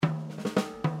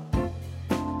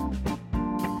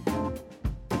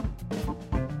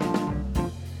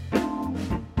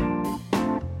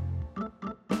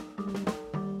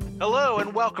Hello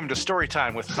and welcome to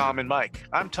Storytime with Tom and Mike.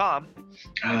 I'm Tom.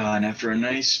 And after a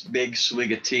nice big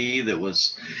swig of tea that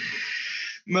was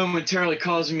momentarily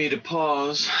causing me to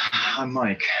pause, I'm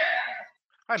Mike.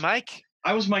 Hi, Mike.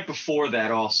 I was Mike before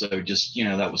that also, just,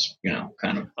 that was,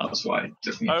 that was why it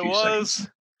took me a few seconds.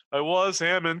 I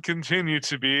am and continue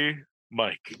to be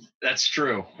Mike. That's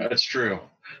true.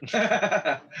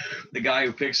 The guy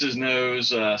who picks his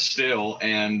nose still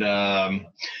and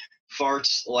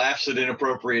farts, laughs at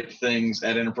inappropriate things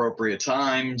at inappropriate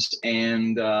times,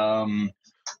 and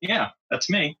that's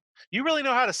me. You really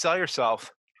know how to sell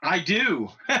yourself. I do.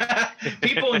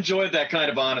 People enjoy that kind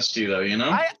of honesty, though.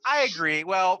 I agree.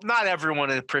 Well, not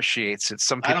everyone appreciates it.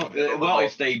 Some people.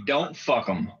 If they don't, fuck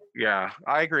them. Yeah,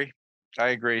 I agree.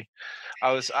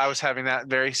 I was having that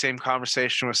very same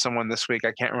conversation with someone this week.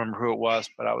 I can't remember who it was,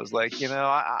 but I was like,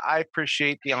 I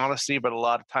appreciate the honesty, but a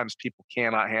lot of times people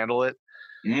cannot handle it.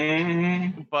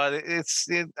 Mm-hmm. But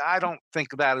I don't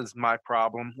think that is my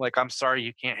problem. Like, I'm sorry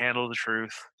you can't handle the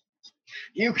truth.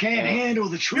 You can't handle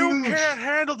the truth. You can't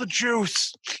handle the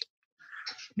juice.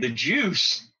 The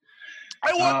juice.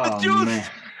 I want the juice. Man.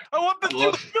 I want the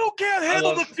juice. You can't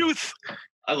handle the juice.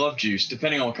 I love juice,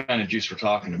 depending on what kind of juice we're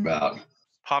talking about.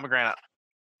 Pomegranate.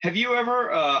 Have you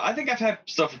ever? I think I've had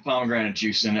stuff with pomegranate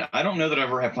juice in it. I don't know that I've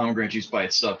ever had pomegranate juice by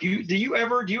itself. Do you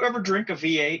ever drink a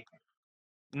V8?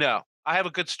 No. I have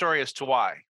a good story as to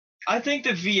why. I think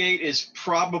the V8 is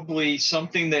probably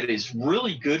something that is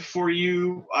really good for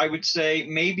you. I would say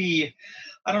maybe,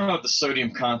 I don't know what the sodium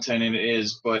content in it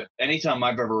is, but anytime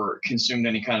I've ever consumed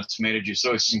any kind of tomato juice, it's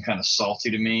always seemed kind of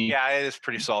salty to me. Yeah, it is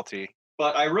pretty salty.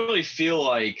 But I really feel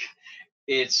like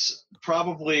it's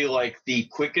probably like the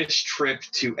quickest trip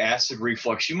to acid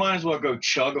reflux. You might as well go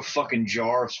chug a fucking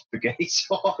jar of spaghetti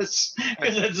sauce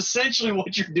because that's essentially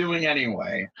what you're doing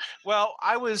anyway. Well,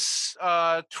 I was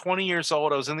 20 years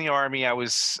old. I was in the Army. I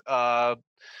was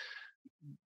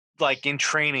in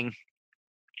training.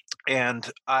 And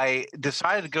I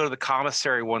decided to go to the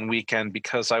commissary one weekend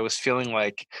because I was feeling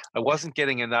like I wasn't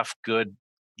getting enough good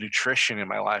nutrition in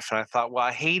my life. And I thought, well,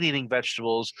 I hate eating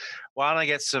vegetables. Why don't I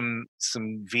get some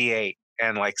V8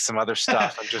 and like some other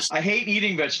stuff? I hate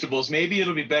eating vegetables. Maybe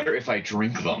it'll be better if I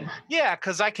drink them. Yeah,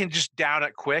 because I can just down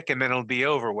it quick and then it'll be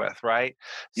over with, right?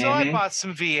 So I bought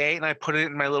some V8 and I put it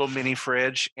in my little mini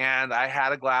fridge and I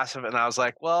had a glass of it and I was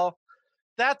like, well,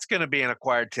 that's going to be an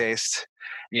acquired taste.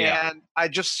 Yeah. And I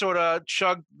just sort of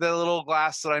chugged the little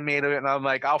glass that I made of it. And I'm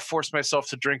like, I'll force myself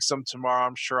to drink some tomorrow.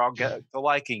 I'm sure I'll get to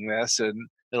liking this and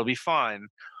it'll be fine.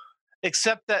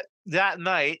 Except that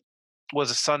night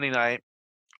was a Sunday night.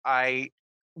 I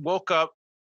woke up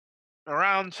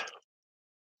around,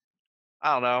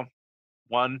 I don't know,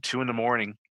 1, 2 in the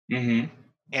morning. Mm-hmm.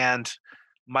 And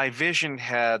my vision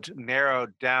had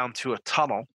narrowed down to a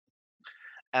tunnel.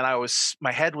 And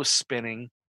my head was spinning.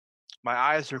 My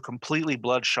eyes were completely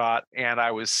bloodshot, and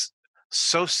I was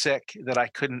so sick that I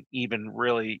couldn't even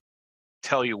really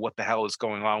tell you what the hell was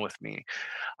going on with me.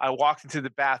 I walked into the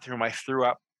bathroom, I threw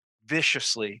up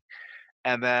viciously,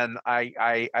 and then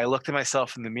I looked at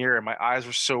myself in the mirror, and my eyes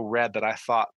were so red that I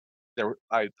thought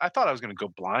I thought I was going to go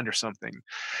blind or something.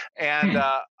 And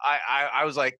I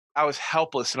was like, I was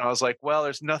helpless, and I was like, well,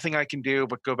 there's nothing I can do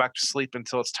but go back to sleep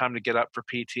until it's time to get up for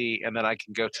PT, and then I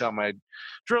can go tell my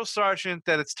drill sergeant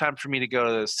that it's time for me to go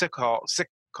to the sick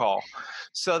call.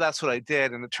 So that's what I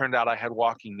did, and it turned out I had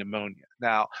walking pneumonia.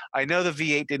 Now, I know the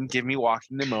V8 didn't give me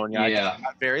walking pneumonia. Yeah. I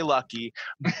got very lucky,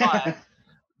 but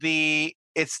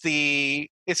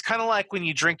it's kind of like when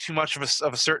you drink too much of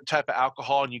a certain type of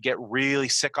alcohol and you get really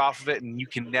sick off of it and you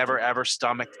can never ever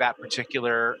stomach that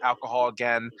particular alcohol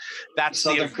again. That's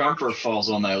Southern Comfort falls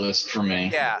on that list for me.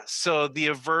 Yeah. So the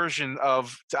aversion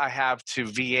I have to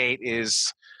V8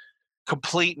 is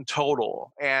complete and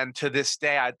total. And to this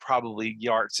day, I'd probably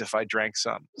yarts if I drank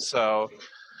some. So.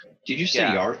 Did you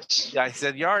say yarts? Yeah, I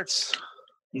said yarts.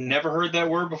 Never heard that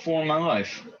word before in my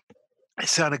life. It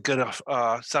sounded good.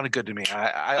 Sounded good to me.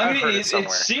 I mean, it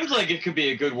seems like it could be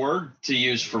a good word to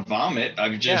use for vomit.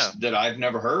 That I've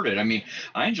never heard it. I mean,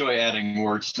 I enjoy adding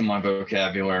words to my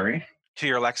vocabulary. To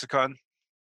your lexicon?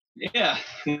 Yeah,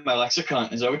 my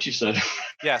lexicon. Is that what you said?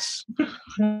 Yes.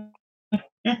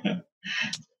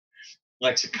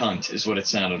 Lexicunt is what it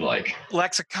sounded like.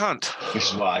 Lexicunt. Which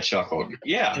is why I chuckled.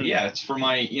 Yeah, it's for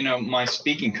my, my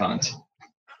speaking cunt.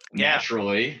 Yeah.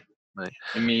 Naturally. Right.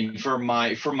 I mean, for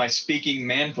my speaking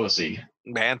man pussy.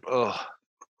 Man, ugh.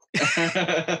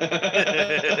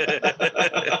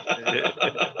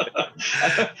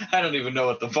 I don't even know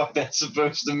what the fuck that's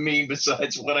supposed to mean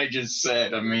besides what I just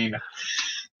said. I mean,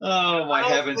 oh my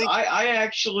heavens. I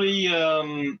actually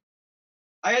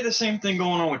I had the same thing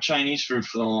going on with Chinese food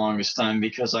for the longest time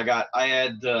because I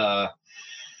had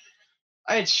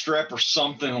strep or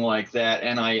something like that,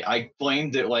 and I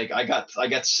blamed it. Like I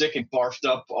got sick and barfed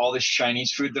up all this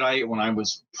Chinese food that I ate when I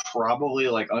was probably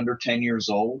like under 10 years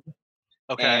old,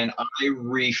 Okay. and I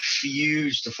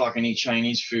refused to fucking eat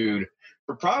Chinese food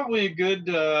for probably a good.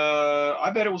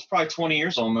 I bet it was probably 20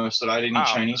 years almost that I didn't eat Wow.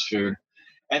 Chinese food,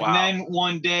 and Wow. then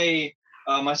one day,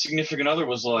 my significant other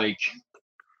was like,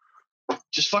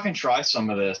 "Just fucking try some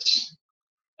of this."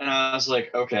 And I was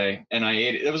like, okay. And I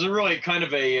ate it. It was a really kind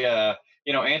of a,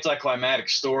 anticlimactic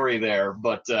story there.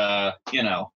 But, I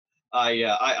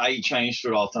eat Chinese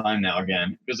food all the time now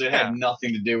again because it had Yeah.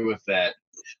 nothing to do with that.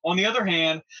 On the other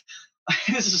hand,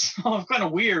 this is kind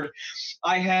of weird.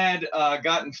 I had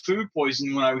gotten food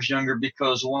poisoning when I was younger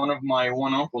because one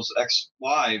uncle's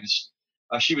ex-wives,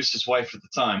 she was his wife at the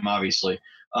time, obviously,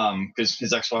 because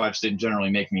his ex-wives didn't generally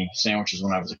make me sandwiches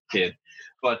when I was a kid,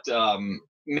 but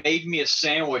made me a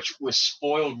sandwich with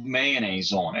spoiled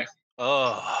mayonnaise on it.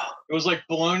 Oh. It was like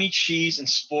bologna cheese and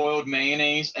spoiled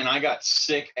mayonnaise, and I got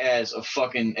sick as a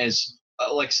fucking as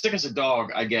like sick as a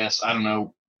dog. I guess I don't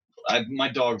know. My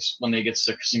dogs, when they get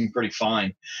sick, seem pretty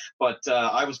fine, but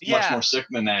I was much more Yeah. sick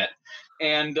than that,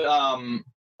 and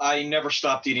I never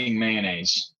stopped eating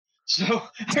mayonnaise. So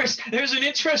there's an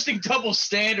interesting double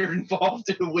standard involved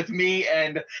with me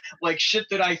and like shit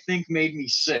that I think made me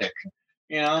sick.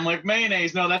 I'm like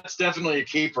mayonnaise. No, that's definitely a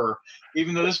keeper.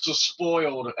 Even though this was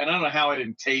spoiled, and I don't know how I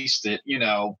didn't taste it.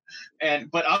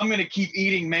 But I'm gonna keep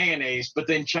eating mayonnaise. But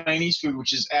then Chinese food,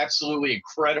 which is absolutely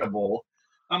incredible,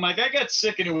 I'm like, I got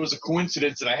sick and it was a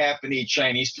coincidence that I happened to eat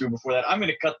Chinese food before that. I'm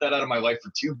going to cut that out of my life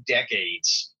for 2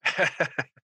 decades.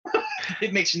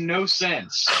 It makes no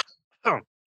sense.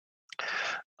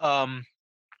 um.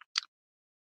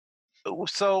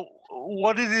 So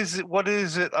what is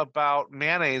it about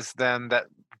mayonnaise then that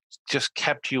just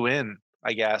kept you in?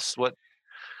 I guess what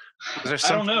was there I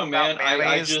don't something know, about man. I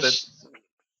mayonnaise that just,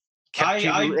 kept you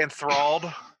I,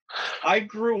 enthralled? I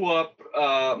grew up,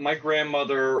 my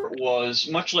grandmother was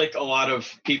much like a lot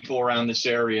of people around this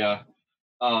area,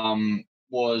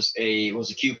 was a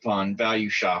coupon value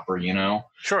shopper.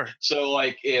 Sure. So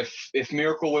like if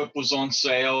Miracle Whip was on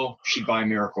sale, she'd buy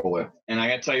Miracle Whip. And I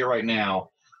gotta tell you right now,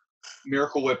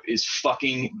 Miracle Whip is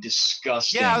fucking Yeah, I was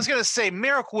disgusting. gonna say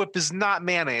Miracle Whip is not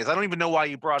mayonnaise. I don't even know why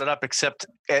you brought it up, except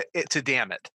to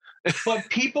damn it. But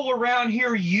people around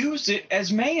here use it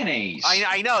as mayonnaise.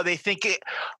 I know they think it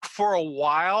for a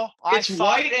while. I It's thought,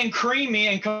 white and creamy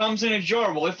and comes in a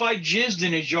jar. Well, if I jizzed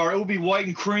in a jar, it would be white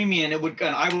and creamy, and I would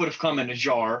have come in a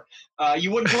jar.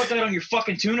 You wouldn't put that on your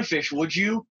fucking tuna fish, would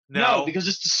you? No, no. because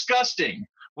it's disgusting.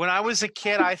 When I was a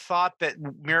kid, I thought that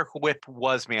Miracle Whip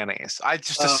was mayonnaise. I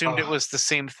just assumed it Uh, was the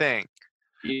same thing.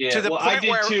 To yeah, the well, I point did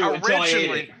where too until I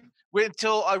ate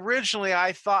it. originally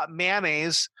I thought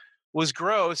mayonnaise was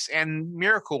gross and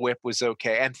Miracle Whip was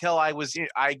okay until I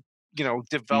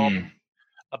developed Mm.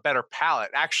 a better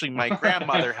palate. Actually, my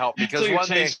grandmother helped So because your one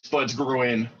day, taste buds grew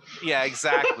in. yeah,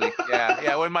 exactly. Yeah,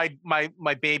 yeah. When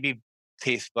my baby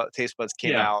taste buds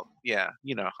came Yeah. out, yeah,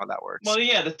 you know how that works. Well,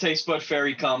 yeah, the taste bud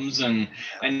fairy comes and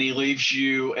he leaves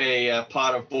you a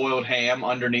pot of boiled ham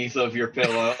underneath of your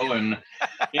pillow, and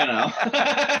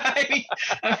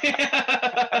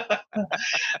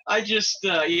I just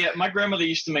yeah, my grandmother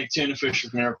used to make tuna fish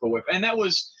with Miracle Whip, and that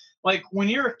was like when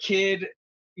you're a kid,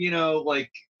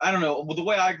 like I don't know. Well, the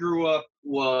way I grew up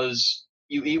was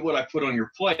you eat what I put on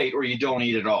your plate, or you don't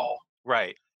eat at all.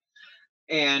 Right.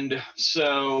 And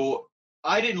so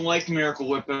I didn't like Miracle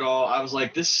Whip at all. I was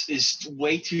like, this is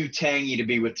way too tangy to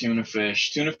be with tuna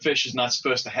fish. Tuna fish is not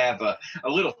supposed to have a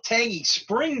little tangy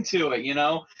spring to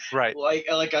it, Right.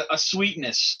 like a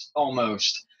sweetness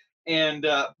almost. And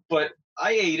but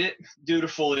I ate it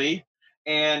dutifully.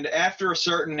 And after a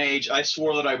certain age, I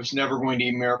swore that I was never going to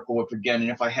eat Miracle Whip again. And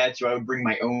if I had to, I would bring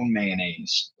my own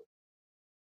mayonnaise.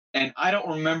 And I don't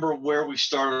remember where we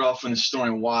started off in the story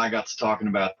and why I got to talking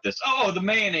about this. Oh, the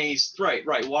mayonnaise, right,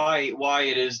 right. Why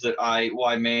it is that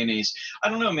why mayonnaise? I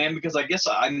don't know, man, because I guess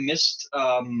I missed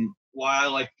why I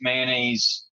liked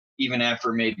mayonnaise even after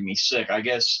it made me sick. I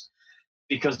guess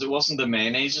because it wasn't the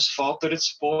mayonnaise's fault that it's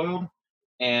spoiled,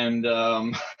 and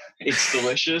it's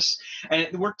delicious. And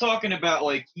we're talking about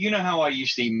like how I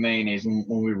used to eat mayonnaise when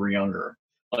we were younger.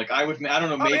 Like I don't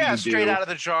know, Oh maybe yeah, you straight do. out of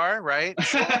the jar, right?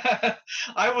 Sure. I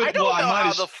I would. Well, don't know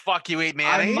how the fuck you ate I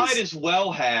might mayonnaise. as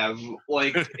well have.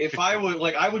 Like, if I would,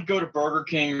 like, I would go to Burger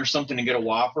King or something and get a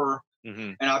Whopper,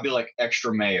 Hmm. and I'd be like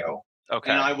extra mayo, and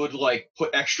Okay. I would like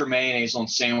put extra mayonnaise on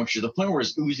sandwiches. The point where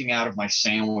it's oozing out of my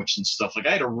sandwich and stuff. Like,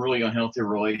 I had a really unhealthy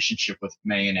relationship with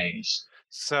mayonnaise.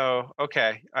 So,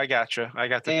 okay, I gotcha. I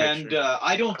got the And picture.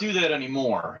 I don't do that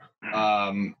anymore.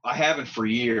 I haven't for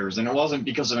years, and it wasn't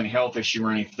because of any health issue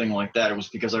or anything like that. It was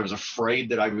because I was afraid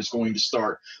that I was going to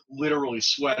start literally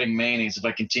sweating mayonnaise if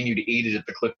I continued to eat it at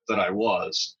the clip that I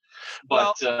was.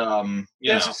 Well, But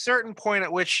there's a certain point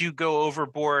at which you go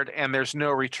overboard and there's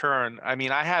no return. I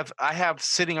mean, I have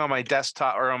sitting on my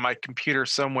desktop or on my computer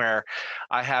somewhere,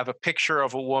 I have a picture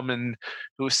of a woman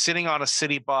who is sitting on a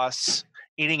city bus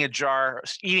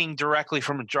eating directly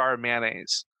from a jar of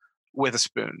mayonnaise with a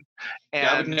spoon.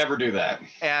 yeah, I would And never do that.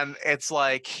 it's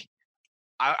like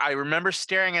I remember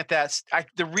staring at that.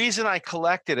 The reason I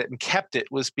collected it and kept it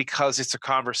was because it's a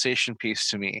conversation piece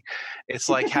to me. It's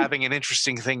like having an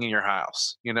interesting thing in your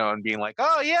house, and being like,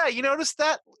 oh, yeah, you noticed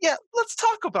that? Yeah, let's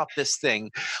talk about this thing.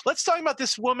 Let's talk about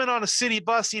this woman on a city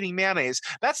bus eating mayonnaise.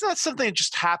 That's not something that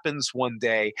just happens one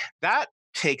day. That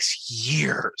takes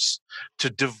years to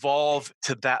devolve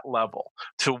to that level.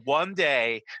 To one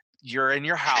day, you're in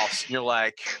your house and you're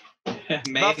like, nothing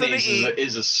to Mayonnaise eat.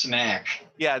 is a snack.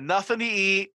 Yeah, nothing to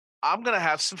eat. I'm gonna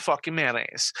have some fucking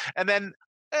mayonnaise. And then,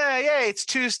 yay, it's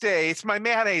Tuesday. It's my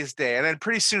mayonnaise day. And then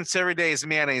pretty soon it's every day is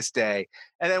mayonnaise day.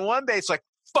 And then one day it's like,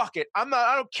 fuck it. I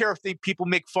don't care if people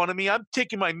make fun of me. I'm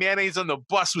taking my mayonnaise on the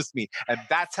bus with me. And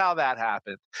that's how that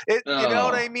happened. You know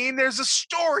what I Oh, mean? There's a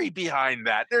story behind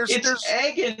that. it's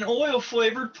egg and oil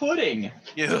flavored pudding.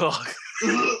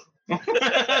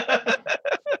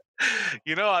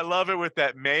 You I love it with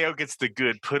that mayo gets the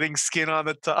good pudding skin on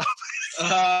the top.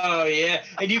 Oh yeah,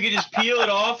 and you can just peel it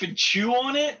off and chew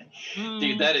on it,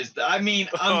 dude. That is, I mean,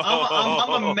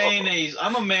 I'm a mayonnaise.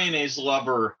 I'm a mayonnaise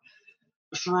lover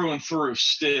through and through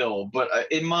still, but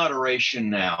in moderation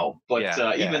now. But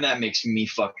Yeah, even yeah. that makes me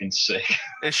fucking sick.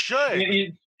 It should.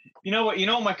 You know what? You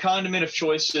know what my condiment of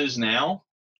choice is now?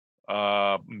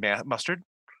 Mustard.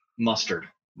 Mustard.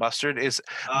 Mustard is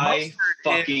I mustard is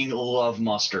fucking love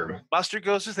mustard, mustard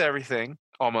goes with everything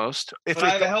almost. If but I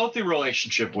it, have a healthy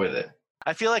relationship with it.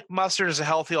 I feel like mustard is a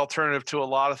healthy alternative to a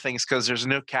lot of things because there's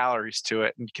no calories to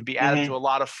it and can be added to Hmm. a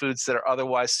lot of foods that are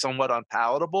otherwise somewhat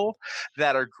unpalatable.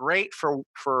 That are great for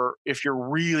if you're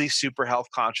really super health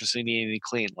conscious and eating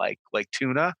clean, like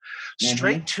tuna.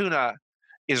 Straight Hmm. tuna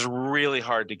is really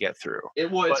hard to get through,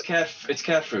 It's but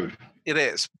cat food. it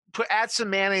is. Add some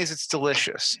mayonnaise, it's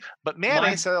delicious. But My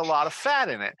mayonnaise has a lot of fat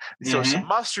in it. Throw some hmm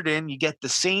mustard in, you get the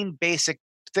same basic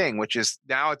thing, which is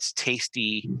now it's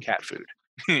tasty cat food.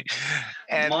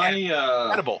 and my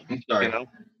edible, I'm you sorry. know.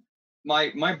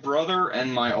 My brother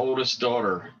and my oldest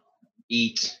daughter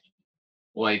eat,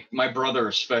 like, my brother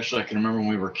especially. I can remember when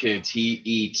we were kids. He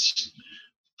eats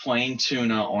plain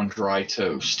tuna on dry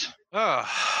toast. Oh,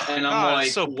 And I'm God, it's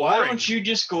like, so why boring. don't you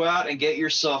just go out and get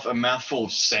yourself a mouthful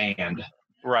of sand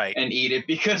Right. and eat it?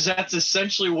 Because that's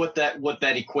essentially what that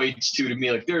equates to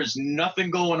me. Like, there's nothing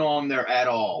going on there at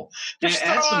all. And Just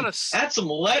throw on add some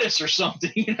lettuce or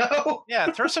something, you know? yeah,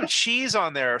 throw some cheese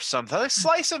on there or something. A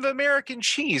slice of American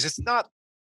cheese. It's not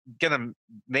gonna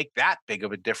make that big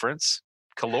of a difference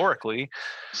calorically.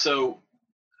 So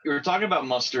you were talking about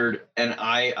mustard, and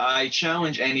I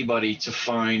challenge anybody to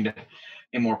find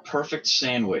a more perfect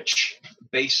sandwich,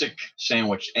 basic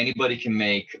sandwich anybody can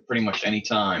make pretty much any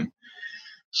time.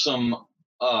 Some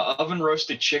oven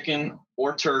roasted chicken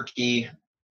or turkey,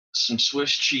 some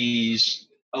Swiss cheese,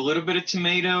 a little bit of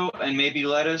tomato and maybe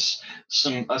lettuce,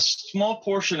 a small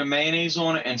portion of mayonnaise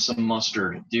on it, and some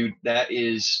mustard. Dude, that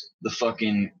is the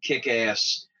fucking kick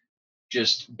ass,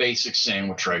 just basic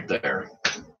sandwich right there.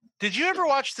 Did you ever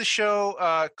watch the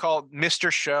show called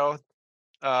Mr. Show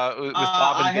with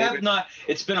Bob I and have David? not.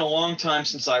 It's been a long time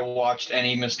since I watched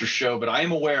any Mr. Show, but I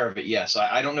am aware of it. Yes,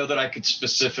 I don't know that I could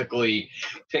specifically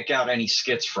pick out any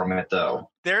skits from it,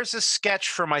 though. There's a sketch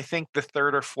from I think the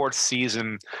third or fourth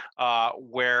season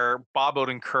where Bob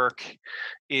Odenkirk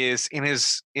is in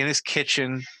his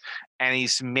kitchen and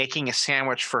he's making a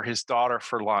sandwich for his daughter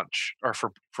for lunch or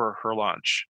for her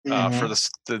lunch for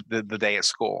Mm-hmm. the day at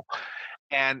school,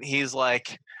 and he's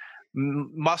like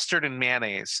mustard and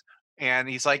mayonnaise. And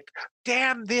he's like,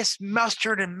 damn this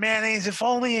mustard and mayonnaise. If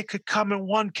only it could come in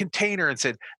one container, and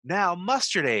said, now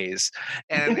mustardaise.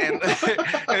 And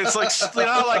it's like,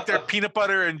 like their peanut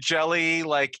butter and jelly,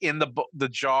 like in the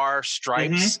jar Mm-hmm.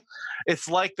 stripes. It's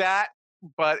like that,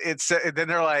 but then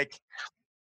they're like,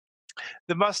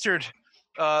 the mustard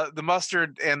the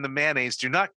mustard and the mayonnaise do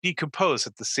not decompose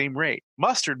at the same rate.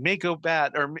 Mustard may go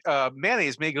bad, or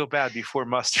mayonnaise may go bad before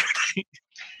mustard.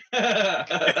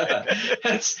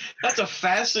 That's a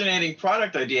fascinating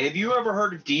product idea. Have you ever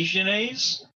heard of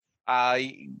Dijonnaise?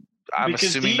 I I'm because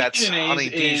assuming that's Dijonnaise honey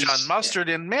Dijon is mustard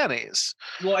and mayonnaise,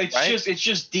 well, right? it's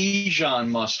just Dijon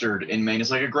mustard in Maine.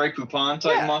 It's like a Grey Poupon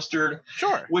type Yeah, mustard,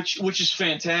 sure. which is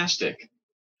fantastic.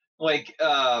 Like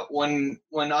when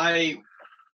I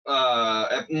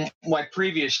at my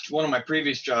previous one of my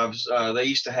previous jobs, they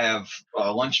used to have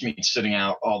lunch meat sitting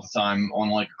out all the time on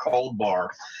like a cold bar,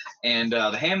 and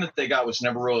the ham that they got was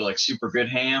never really like super good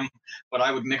ham. But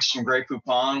I would mix some Grey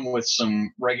Poupon with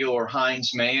some regular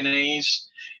Heinz mayonnaise,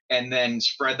 and then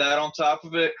spread that on top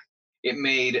of it. It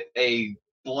made a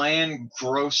bland,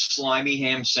 gross, slimy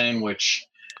ham sandwich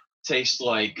taste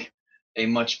like a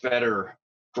much better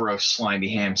gross,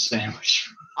 slimy ham sandwich.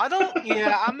 I don't.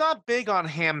 Yeah, I'm not big on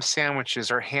ham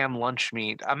sandwiches or ham lunch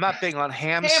meat. I'm not big on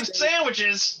ham Ham steak,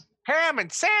 sandwiches. ham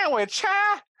and sandwich,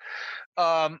 huh?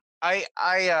 I'm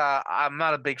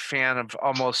not a big fan of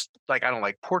almost like I don't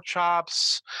like pork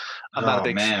chops. I'm not a Oh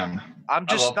big. man, I'm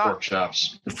I just love not. pork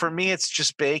chops. For me, it's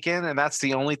just bacon, and that's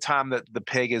the only time that the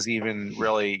pig is even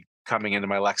really coming into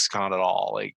my lexicon at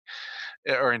all, like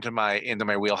or into my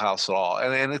wheelhouse at all.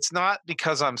 And it's not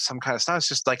because I'm some kind of snob. It's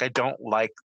just like I don't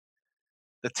like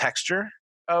the texture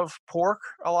of pork.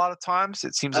 A lot of times,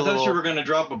 it seems I a thought you little were going to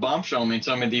drop a bombshell on me and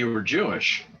tell me that you were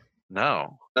Jewish.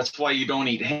 no, That's why you don't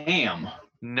eat ham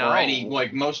or any no.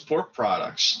 like most pork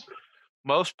products.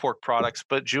 Most pork products,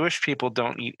 but Jewish people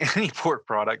don't eat any pork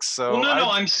products. Well, So no,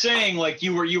 I'm saying like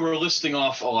you were listing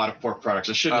off a lot of pork products.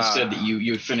 I shouldn't have said that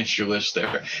you had finished your list there.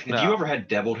 Have you no, ever had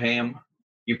deviled ham?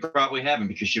 You probably haven't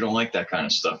because you don't like that kind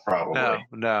of stuff. no, Probably.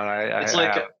 no. It's I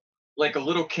haven't. like a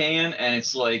little can, and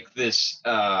it's like this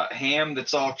ham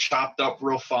that's all chopped up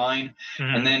real fine,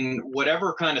 and Mhm. then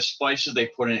whatever kind of spices they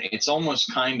put in it, it's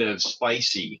almost kind of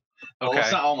spicy. Well, it's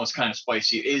Okay. not almost kind of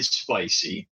spicy; it is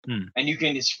spicy, Hmm. and you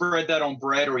can spread that on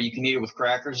bread, or you can eat it with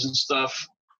crackers and stuff.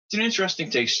 It's an interesting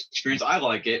taste experience. I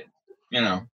like it. You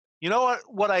know. You know what?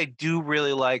 What I do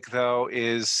really like though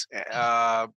is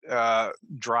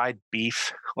dried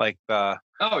beef, like the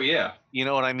Oh yeah, you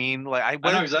know what I mean? Like I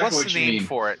know exactly what's the what you name mean.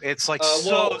 for it? It's like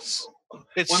Well, when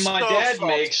it's my so dad salty.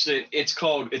 makes it, it's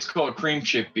called cream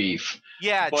chip beef.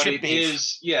 Yeah, But chip it beef.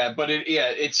 is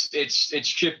it's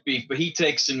chipped beef, but he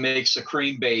takes and makes a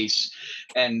cream base,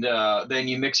 and then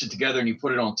you mix it together and you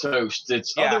put it on toast.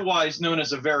 It's Yeah. otherwise known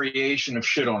as a variation of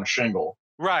shit on a shingle.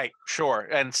 Right, sure.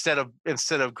 And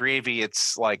instead of gravy,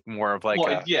 it's like more of like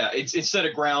Well, a it's instead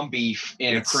of ground beef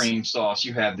in a it's cream sauce,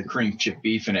 you have the cream chip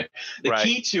beef in it. The right.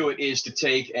 key to it is to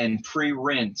take and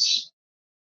pre-rinse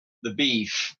the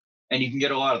beef, and you can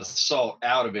get a lot of the salt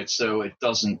out of it, so it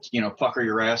doesn't pucker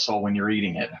your asshole when you're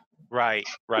eating it. Right,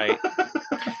 right.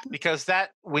 Because that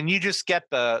when you just get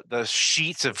the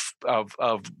sheets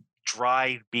of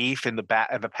dried beef in the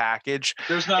back of the package,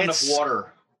 There's not enough it's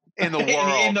water in the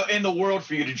in world. the world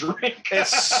for you to drink.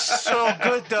 It's so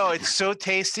good though. It's so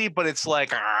tasty, but it's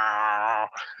like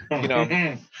you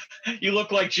know. You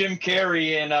look like Jim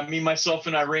Carrey in Me, Myself,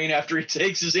 and Irene after he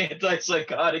takes his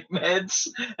antipsychotic meds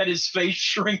and his face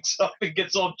shrinks up and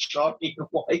gets all chalky and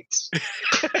white.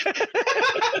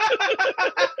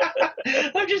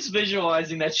 I'm just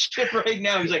visualizing that shit right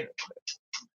now. He's like,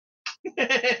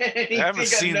 I haven't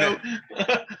seen that.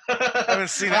 I haven't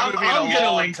seen that movie in I'm a gonna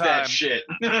long link time. that shit.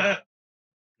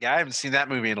 Yeah, I haven't seen that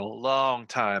movie in a long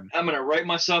time. I'm gonna write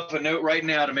myself a note right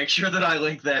now to make sure that I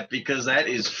link that because that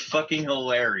is fucking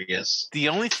hilarious. The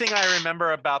only thing I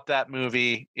remember about that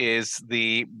movie is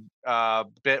the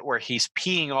bit where he's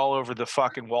peeing all over the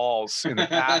fucking walls in the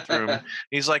bathroom.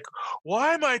 He's like,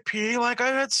 "Why am I peeing like I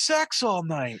had sex all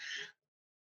night?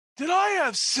 Did I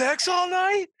have sex all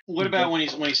night?" What about when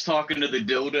he's talking to the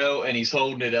dildo and he's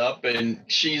holding it up and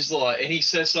she's like, and he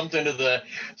says something to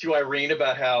Irene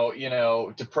about how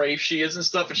depraved she is and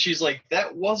stuff, and she's like,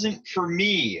 "That wasn't for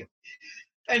me."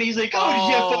 And he's like, "Oh, did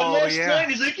you have fun Oh last yeah. night?"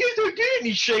 He's like, "Yes, I did." And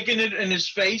he's shaking it in his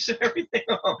face and everything.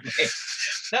 Oh man,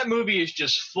 that movie is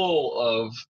just full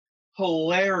of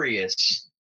hilarious,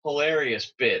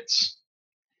 hilarious bits.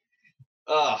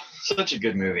 Such a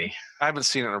good movie. I haven't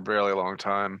seen it in a really long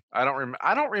time. I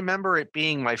don't remember it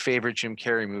being my favorite Jim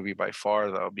Carrey movie by far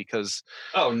though, because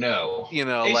Oh no, Ace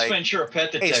like Ventura: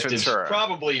 Pet Ace Detective's Ventura.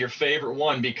 probably your favorite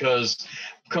one because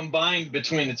combined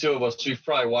between the two of us, we've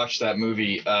probably watched that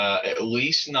movie at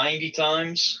least 90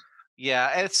 times.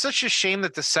 Yeah, and it's such a shame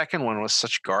that the second one was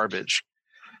such garbage.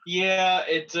 Yeah,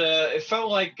 it felt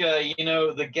like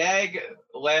the gag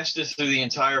lasted through the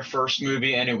entire first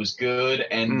movie and it was good,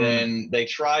 and then they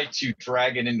tried to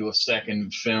drag it into a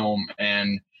second film,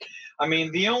 and I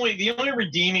mean the only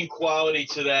redeeming quality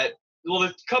to that, well,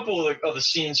 a couple of the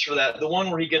scenes for that, the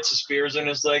one where he gets the spears in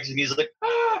his legs and he's like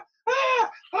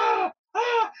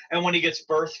and when he gets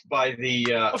birthed by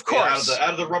the Of course.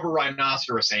 out of the rubber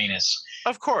rhinoceros anus.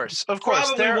 Of course.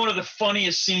 Probably There, one of the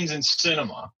funniest scenes in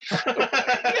cinema.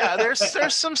 yeah, there's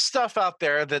some stuff out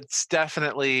there that's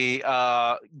definitely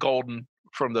golden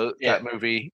from Yeah, that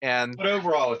movie, and but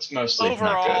overall, it's mostly not good.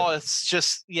 overall it's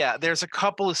just, yeah, there's a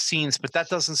couple of scenes, but that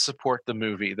doesn't support the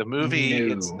movie. The movie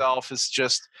No. itself is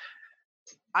just,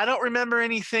 I don't remember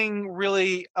anything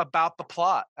really about the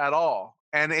plot at all.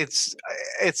 And it's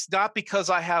not because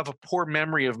I have a poor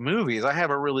memory of movies. I have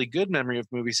a really good memory of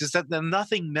movies. Is that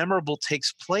nothing memorable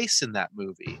takes place in that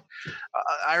movie.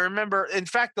 I remember, in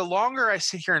fact, the longer I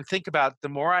sit here and think about it, the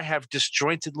more I have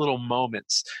disjointed little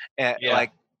moments. Yeah.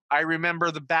 Like, I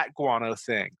remember the bat guano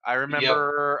thing. I Yep.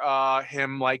 remember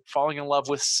him like falling in love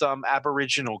with some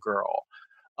Aboriginal girl.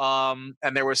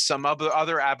 And there was some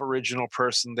other Aboriginal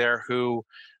person there who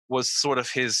was sort of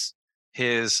his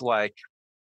like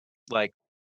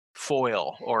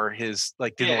foil, or his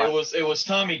like didn't Yeah, like. it was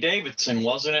Tommy Davidson,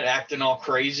 wasn't it? Acting all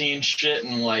crazy and shit,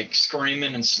 and like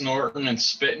screaming and snorting and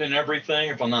spitting and everything.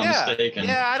 If I'm not Yeah, mistaken.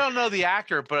 yeah. I don't know the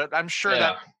actor, but I'm sure Yeah.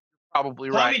 that's probably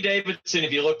right. Tommy Davidson,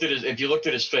 if you looked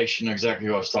at his face, you know exactly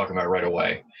who I was talking about right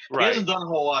away. He Right. hasn't done a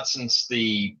whole lot since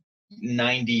the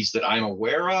 '90s that I'm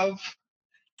aware of,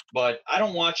 but I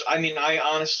don't watch. I mean, I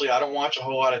don't watch a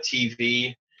whole lot of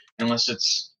TV unless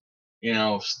it's you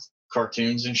know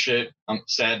cartoons and shit. I'm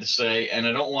sad to say, and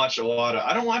I don't watch a lot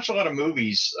of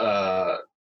movies either.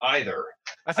 I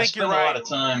I think you're spend a lot right. of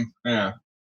time. Yeah,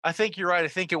 I think you're right. I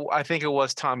think it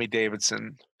was Tommy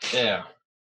Davidson. yeah.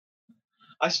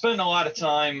 I spend a lot of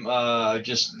time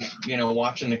just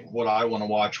watching what I want to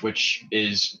watch, which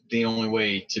is the only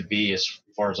way to be as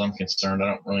far as I'm concerned. I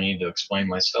don't really need to explain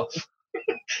myself.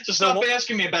 So stop So,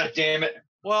 asking me about it, damn it.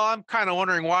 well, I'm kind of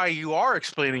wondering why you are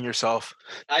explaining yourself.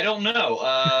 I don't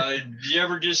know. Do you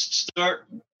ever just start,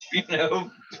 you know,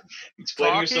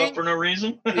 explaining yourself Talking? for no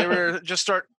reason? You ever just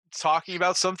start talking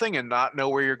about something and not know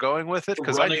where you're going with it?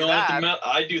 Because I Running do on at the that. mouth.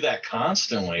 I do that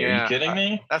constantly. Are you Yeah, kidding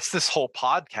me? that's this whole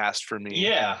podcast for me.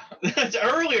 Yeah.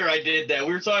 Earlier I did that.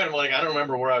 We were talking. I'm like, I don't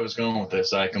remember where I was going with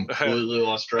this. I completely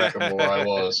lost track of where I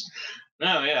was.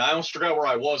 No, yeah, I almost forgot where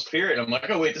I was. Period. I'm like,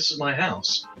 oh wait, this is my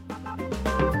house.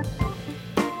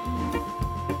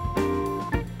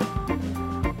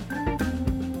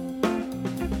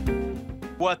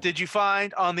 What did you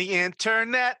find on the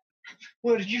internet?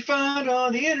 What did you find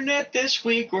on the internet this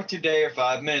week or today or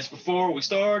 5 minutes before we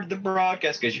started the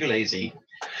broadcast? Because you're lazy.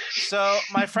 So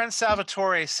my friend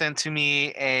Salvatore sent to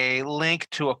me a link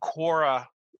to a Quora.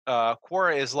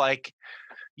 Quora is like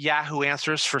Yahoo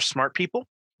Answers for smart people,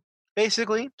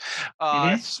 basically.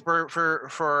 Mm-hmm. It's for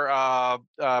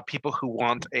people who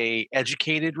want a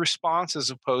educated response,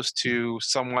 as opposed to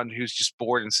someone who's just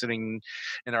bored and sitting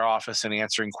in their office and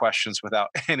answering questions without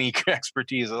any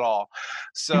expertise at all.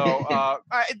 So,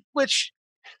 which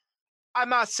I'm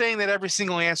not saying that every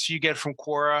single answer you get from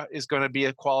Quora is going to be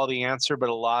a quality answer, but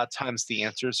a lot of times the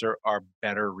answers are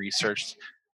better researched,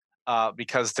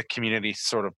 because the community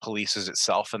sort of polices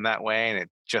itself in that way, and it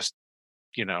just,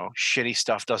 shitty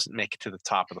stuff doesn't make it to the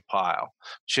top of the pile.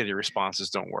 Shitty responses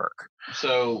don't work.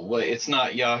 So it's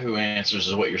not Yahoo Answers,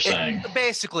 is what you're saying.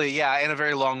 Basically, yeah, in a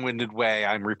very long-winded way,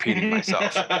 I'm repeating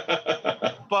myself.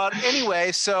 But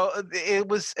anyway, so it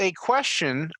was a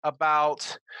question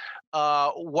about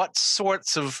what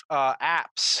sorts of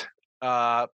apps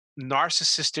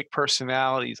narcissistic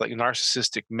personalities, like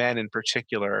narcissistic men in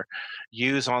particular,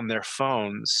 use on their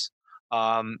phones,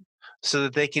 um, so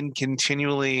that they can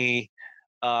continually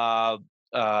uh,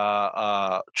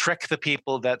 trick the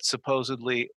people that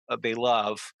supposedly they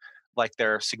love, like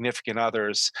their significant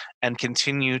others, and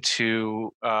continue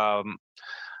to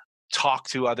talk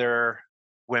to other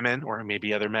women or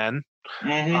maybe other men,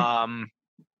 Mm-hmm. um,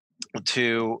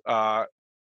 to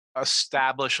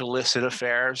establish illicit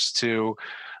affairs, to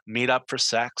meet up for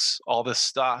sex, all this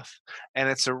stuff. And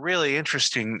it's a really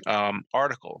interesting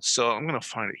article. So I'm going to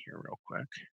find it here real quick.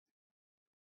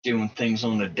 Doing things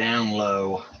on the down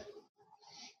low.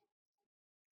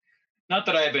 Not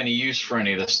that I have any use for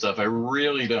any of this stuff. I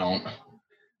really don't.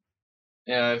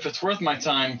 Yeah, if it's worth my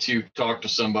time to talk to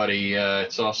somebody,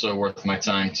 it's also worth my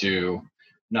time to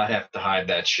not have to hide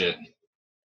that shit.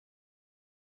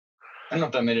 I don't know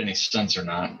if that made any sense or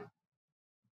not.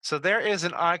 So there is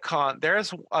an icon.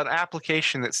 There's an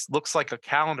application that looks like a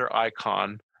calendar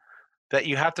icon that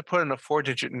you have to put in a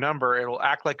 4-digit number. It'll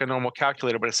act like a normal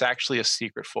calculator, but it's actually a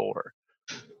secret folder.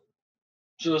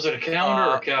 So is it a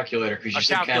calendar or a calculator? Because you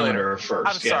said calculator. calendar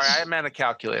first. I'm sorry, I meant a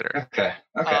calculator. Okay.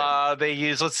 Okay. They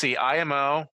use, let's see,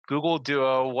 IMO, Google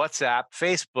Duo, WhatsApp,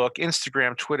 Facebook,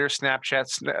 Instagram, Twitter,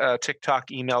 Snapchat,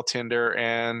 TikTok, email, Tinder,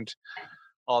 and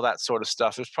all that sort of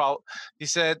stuff. It's probably he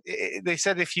said they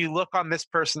said if you look on this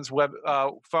person's web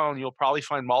phone, you'll probably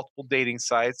find multiple dating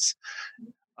sites.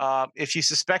 If you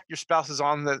suspect your spouse is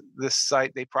on this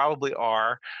site, they probably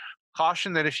are.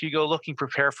 Caution that if you go looking,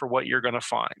 prepare for what you're going to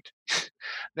find.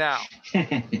 Now,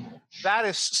 that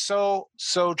is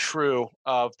so true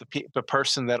of the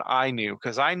person that I knew,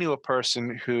 because I knew a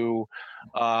person who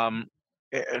um,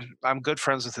 I'm good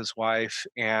friends with his wife,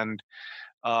 and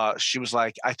she was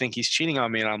like, "I think he's cheating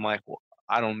on me," and I'm like, "Well,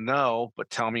 I don't know, but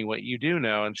tell me what you do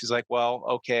know." And she's like, "Well,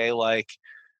 okay, like."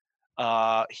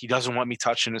 He doesn't want me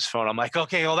touching his phone. I'm like,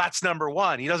 okay, well, that's number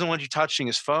one. He doesn't want you touching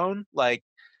his phone. Like,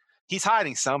 he's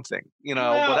hiding something,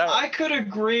 Well, whatever. I could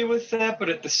agree with that, but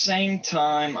at the same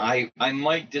time, I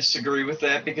might disagree with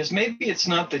that because maybe it's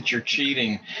not that you're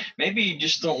cheating. Maybe you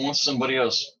just don't want somebody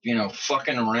else,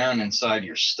 fucking around inside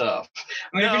your stuff.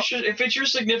 I mean, No, if it's your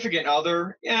significant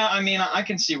other, yeah, I mean, I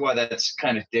can see why that's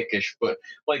kind of dickish. But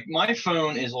like, my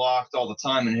phone is locked all the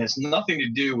time, and it has nothing to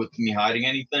do with me hiding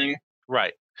anything.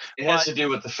 right. It has But to do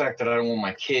with the fact that I don't want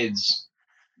my kids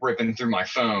ripping through my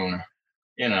phone.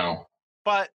 You know.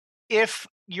 But if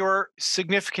your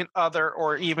significant other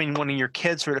or even one of your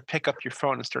kids were to pick up your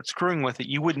phone and start screwing with it,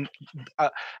 you wouldn't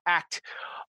act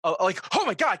like, "Oh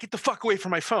my god, get the fuck away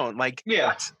from my phone!" Like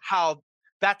Yeah,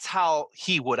 that's how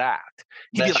he would act.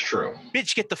 He'd be that's like, true.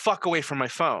 "Bitch, get the fuck away from my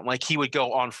phone!" Like he would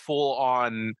go on full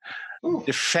on Ooh.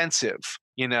 defensive.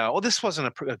 Well, this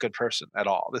wasn't a good person at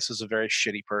all. This was a very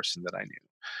shitty person that I knew.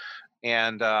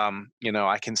 And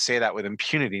I can say that with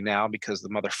impunity now because the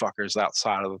motherfucker's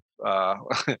outside of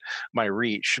my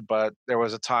reach. But there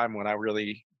was a time when I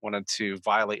really wanted to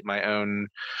violate my own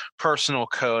personal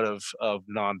code of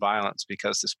nonviolence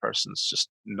because this person's just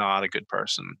not a good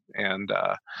person and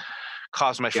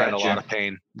caused my friend a lot Gotcha. of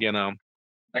pain.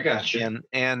 I got you.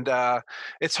 And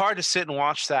it's hard to sit and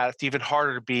watch that. It's even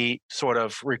harder to be sort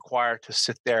of required to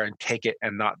sit there and take it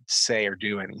and not say or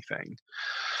do anything.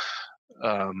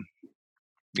 Um,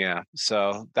 Yeah,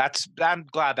 so I'm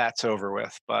glad that's over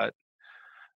with, but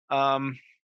um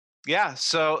yeah,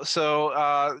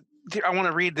 I want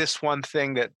to read this one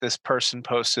thing that this person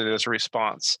posted as a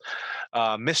response.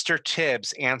 Mr.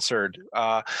 Tibbs answered,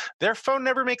 their phone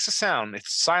never makes a sound.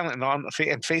 It's silent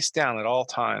and face down at all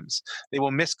times. They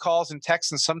will miss calls and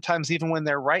texts, and sometimes even when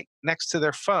they're right next to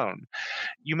their phone.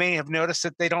 You may have noticed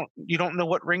that you don't know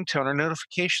what ringtone or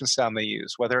notification sound they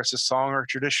use, whether it's a song or a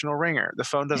traditional ringer. The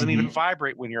phone doesn't even Hmm.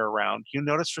 vibrate when you're around. You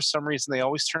notice for some reason they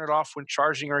always turn it off when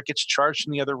charging or it gets charged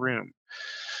in the other room.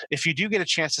 If you do get a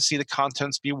chance to see the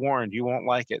contents, be warned, you won't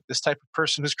like it. This type of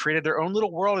person has created their own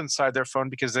little world inside their phone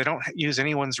because they don't use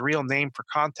anyone's real name for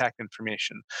contact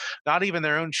information, not even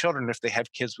their own children if they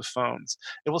have kids with phones.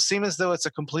 It will seem as though it's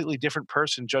a completely different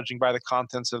person judging by the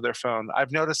contents of their phone.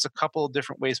 I've noticed a couple of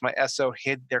different ways my SO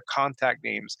hid their contact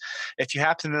names. If you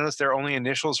happen to notice their only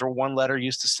initials or one letter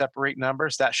used to separate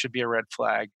numbers, that should be a red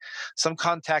flag. Some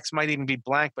contacts might even be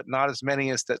blank, but not as many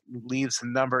as that leaves the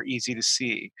number easy to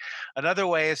see. Another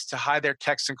way is to hide their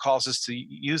texts and calls is to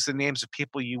use the names of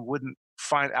people you wouldn't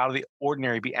find out of the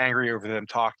ordinary be angry over them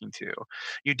talking to.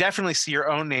 You definitely see your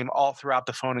own name all throughout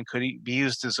the phone and could be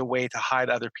used as a way to hide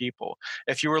other people.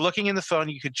 If you were looking in the phone,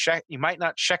 you might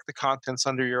not check the contents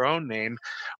under your own name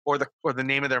or the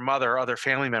name of their mother or other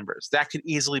family members. That could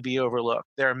easily be overlooked.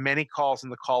 There are many calls in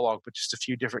the call log, but just a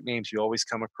few different names you always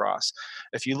come across.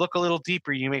 If you look a little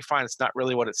deeper, you may find it's not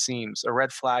really what it seems. A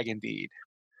red flag indeed.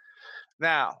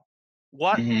 Now,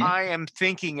 what Hmm. I am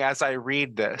thinking as I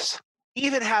read this,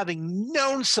 even having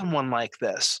known someone like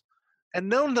this and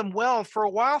known them well, and for a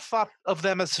while thought of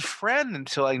them as a friend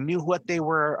until I knew what they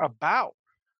were about.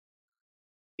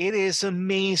 It is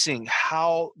amazing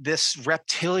how this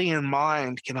reptilian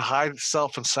mind can hide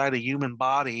itself inside a human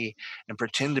body and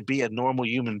pretend to be a normal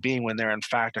human being when they're in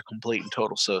fact a complete and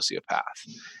total sociopath.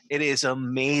 It is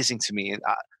amazing to me. And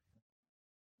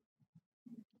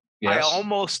Yes.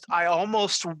 I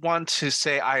almost want to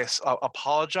say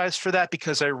apologize for that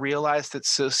because I realize that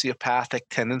sociopathic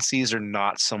tendencies are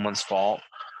not someone's fault.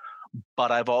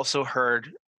 But I've also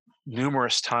heard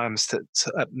numerous times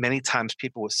that many times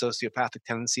people with sociopathic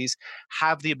tendencies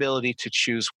have the ability to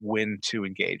choose when to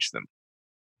engage them.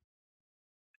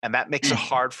 And that makes it Mm.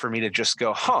 hard for me to just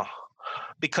go, huh?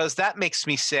 Because that makes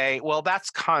me say, well,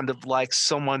 that's kind of like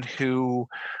someone who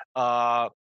uh,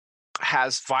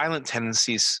 has violent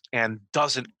tendencies and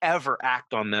doesn't ever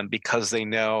act on them because they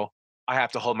know I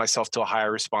have to hold myself to a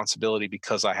higher responsibility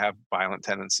because I have violent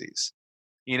tendencies.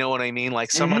 You know what I mean?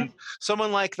 Like Hmm.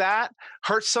 someone like that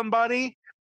hurts somebody,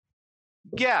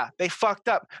 yeah, they fucked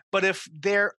up. But if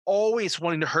they're always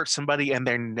wanting to hurt somebody and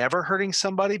they're never hurting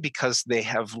somebody because they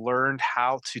have learned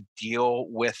how to deal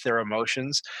with their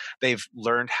emotions, they've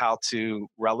learned how to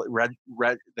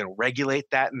regulate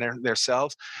that in their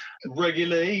selves.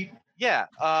 Regulate. Yeah.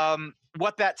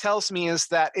 What that tells me is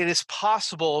that it is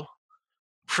possible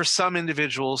for some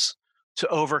individuals to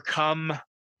overcome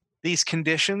these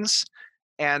conditions.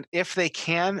 And if they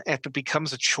can, if it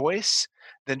becomes a choice,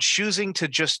 then choosing to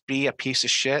just be a piece of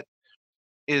shit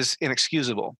is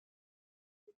inexcusable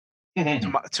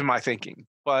to my thinking.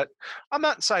 But I'm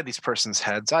not inside these persons'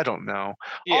 heads. I don't know.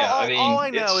 Yeah, I All mean, I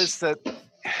know is that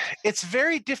it's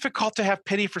very difficult to have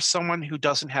pity for someone who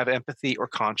doesn't have empathy or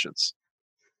conscience.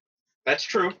 that's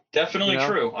true. You Definitely know,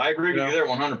 true. I agree you with you know.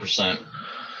 there 100%.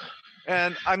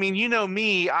 And I mean, you know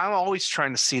me, I'm always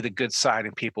trying to see the good side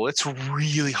in people. It's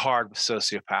really hard with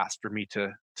sociopaths for me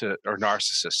to or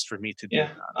narcissists for me to do Yeah,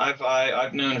 that.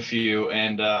 I've known a few,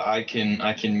 and I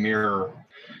can mirror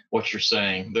what you're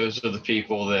saying. Those are the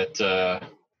people that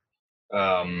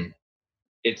um,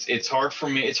 it's hard for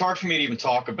me. It's hard for me to even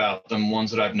talk about them. Ones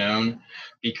that I've known,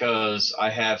 because I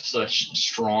have such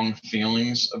strong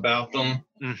feelings about them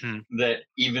Hmm. that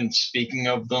even speaking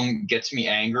of them gets me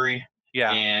angry,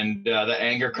 Yeah. and the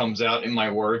anger comes out in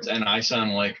my words, and I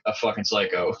sound like a fucking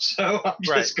psycho. So I'm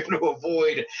Right. just going to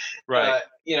avoid, Right.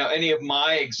 any of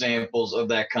my examples of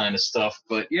that kind of stuff.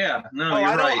 But yeah, no, Oh, you're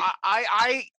I don't.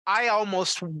 right. I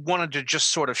almost wanted to just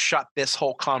sort of shut this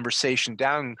whole conversation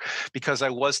down because I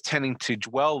was tending to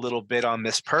dwell a little bit on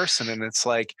this person, and it's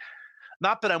like,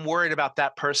 not that I'm worried about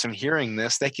that person hearing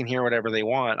this. They can hear whatever they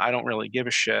want. I don't really give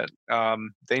a shit.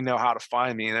 They know how to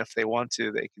find me, and if they want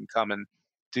to, they can come and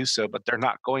do so. But they're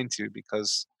not going to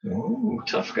because Ooh,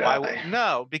 tough guy.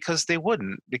 no, because they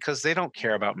wouldn't, because they don't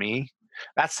care about me.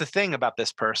 That's the thing about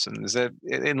this person is that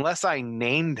unless I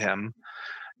named him,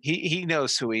 he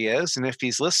knows who he is, and if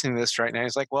he's listening to this right now,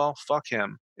 he's like, well, fuck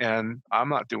him, and I'm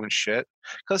not doing shit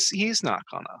because he's not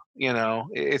gonna.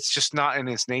 It's just not in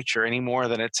his nature any more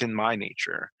than it's in my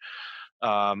nature.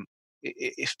 um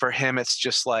for him, it's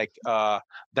just like,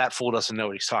 that fool doesn't know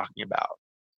what he's talking about.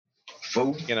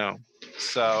 Fool.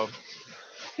 So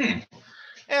Hmm.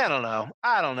 I don't know.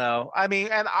 I don't know. I mean,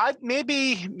 and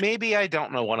maybe I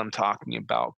don't know what I'm talking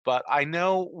about, but I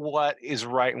know what is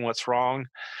right and what's wrong.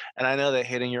 And I know that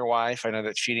hitting your wife, I know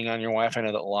that cheating on your wife, I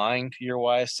know that lying to your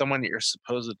wife, someone that you're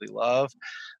supposedly love,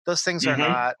 those things are Mm-hmm.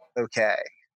 not okay.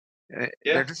 They're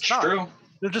Yeah, just it's not. true.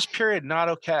 They're just period not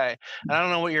okay. And I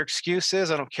don't know what your excuse is.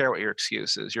 I don't care what your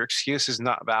excuse is. Your excuse is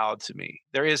not valid to me.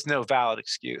 There is no valid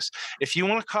excuse. If you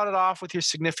want to cut it off with your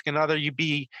significant other, you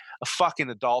be a fucking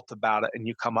adult about it and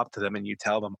you come up to them and you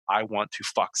tell them, I want to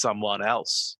fuck someone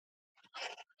else.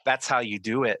 That's how you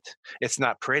do it. It's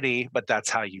not pretty, but that's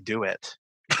how you do it.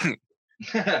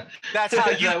 That's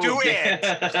how you that do would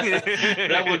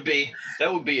be it.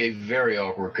 that would be a very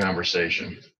awkward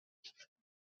conversation.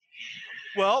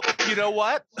 Well, you know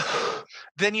what?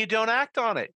 Then you don't act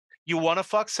on it. You want to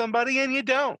fuck somebody and you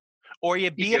don't. Or you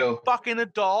You be a go, fucking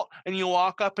adult and you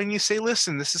walk up and you say,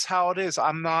 listen, this is how it is.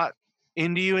 I'm not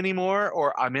into you anymore,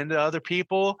 or I'm into other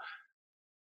people.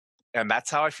 And that's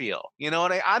how I feel. You know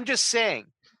what I'm just saying.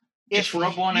 just If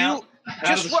rub one you out of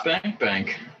just the spank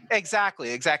bank.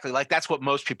 exactly. Like that's what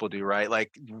most people do, right?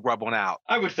 Like rub one out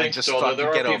I would and think just so, although fucking there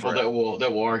are get people over it.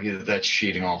 that will argue that that's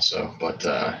cheating also. But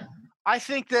I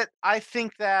think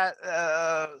that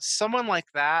someone like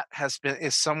that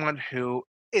is someone who,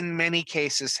 in many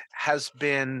cases, has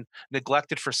been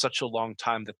neglected for such a long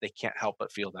time that they can't help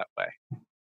but feel that way.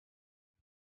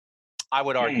 I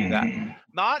would argue that. hmm.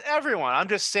 Not everyone. I'm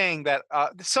just saying that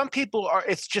some people are.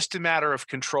 It's just a matter of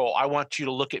control. I want you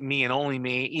to look at me and only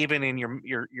me, even in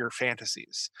your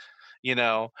fantasies. You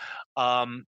know,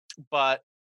 um, but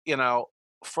you know,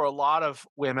 for a lot of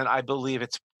women, I believe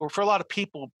or for a lot of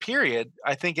people, period.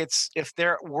 I think it's if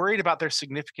they're worried about their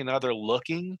significant other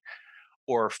looking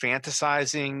or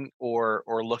fantasizing or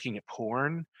looking at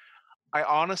porn, I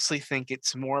honestly think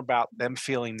it's more about them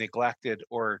feeling neglected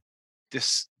or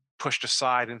just pushed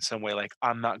aside in some way. Like,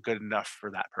 I'm not good enough for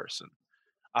that person.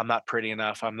 I'm not pretty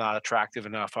enough. I'm not attractive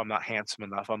enough. I'm not handsome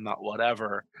enough. I'm not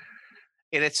whatever.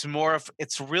 And it's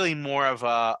really more of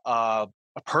a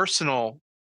personal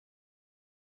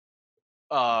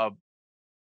uh,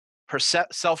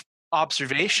 self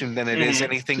observation than it is Hmm.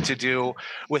 anything to do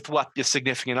with what the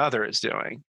significant other is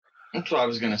doing. That's what I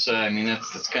was gonna say. I mean,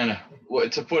 that's kind of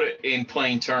what, to put it in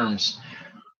plain terms.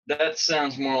 That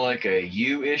sounds more like a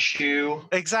you issue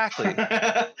Exactly.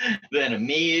 than a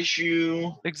me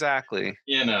issue. Exactly.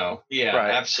 Yeah,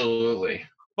 Right. absolutely.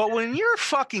 But when you're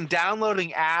fucking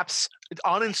downloading apps,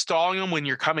 uninstalling them when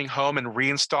you're coming home and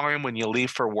reinstalling them when you leave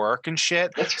for work and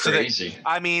shit, That's so that crazy.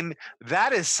 I mean,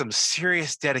 that is some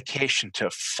serious dedication to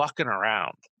fucking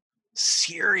around.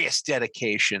 Serious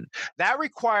dedication. That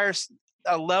requires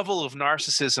a level of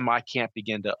narcissism I can't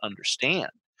begin to understand.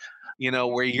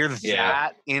 Where you're Yeah.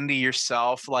 that into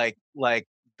yourself, like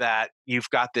that you've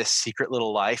got this secret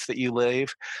little life that you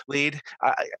lead.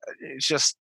 It's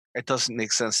just it doesn't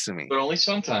make sense to me. But only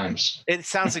sometimes. It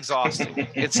sounds exhausting.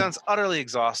 It sounds utterly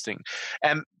exhausting.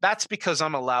 And that's because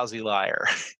I'm a lousy liar.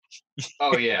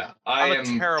 Oh yeah, I I'm a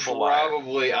am terrible liar.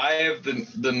 probably. I have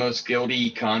the most guilty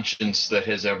conscience that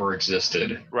has ever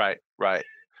existed. Right, right.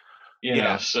 You know,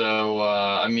 Yeah, so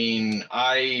I mean,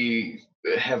 I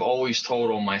have always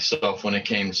told on myself when it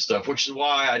came to stuff, which is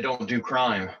why I don't do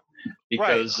crime. right.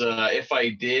 Because if I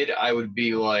did, I would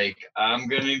be like, I'm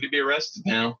gonna need to be arrested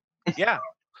now. Yeah,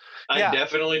 I yeah.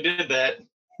 definitely did that.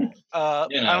 You I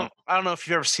know, don't know if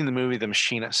you've ever seen the movie The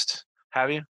Machinist. Have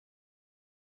you?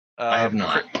 I have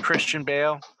not. Christian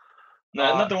Bale.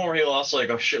 Not the one where he lost like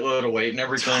a shitload of weight and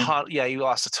everything. Yeah, you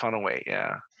lost a ton of weight.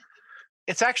 Yeah.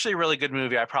 It's actually a really good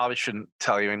movie. I probably shouldn't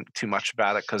tell you too much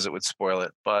about it because it would spoil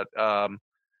it. But The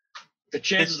it.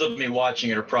 chances of me watching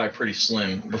it are probably pretty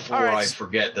slim All before right. I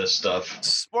forget this stuff.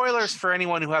 Spoilers for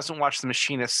anyone who hasn't watched The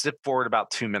Machinist. Zip forward about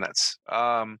 2 minutes.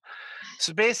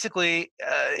 So basically,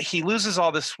 he loses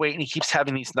all this weight and he keeps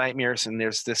having these nightmares. And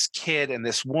there's this kid and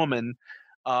this woman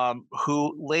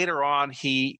who later on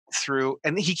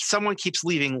someone keeps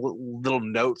leaving little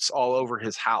notes all over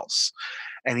his house,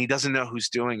 and he doesn't know who's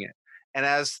doing it. And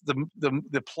as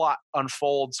the plot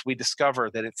unfolds, we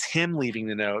discover that it's him leaving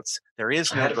the notes. There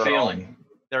is I no had a girl. feeling.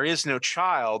 There is no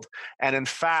child. And in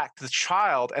fact, the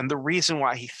child, and the reason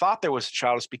why he thought there was a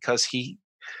child is because he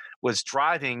was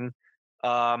driving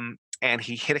and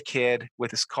he hit a kid with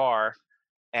his car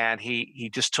and he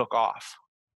just took off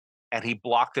and he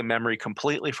blocked the memory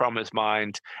completely from his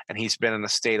mind, and he's been in a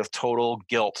state of total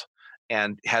guilt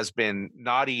and has been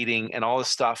not eating and all this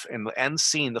stuff. And the end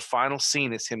scene, the final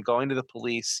scene, is him going to the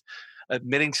police,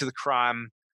 admitting to the crime,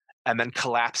 and then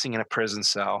collapsing in a prison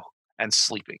cell and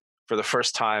sleeping for the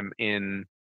first time in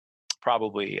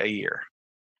probably a year.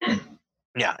 Hmm,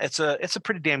 Yeah, it's a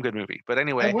pretty damn good movie. But that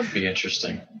anyway, would be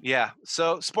interesting. yeah.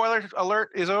 So spoiler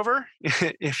alert is over.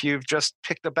 If you've just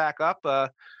picked it back up,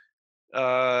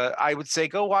 I would say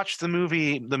go watch the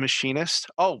movie The Machinist.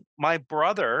 Oh, my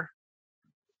brother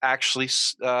actually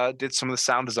did some of the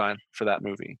sound design for that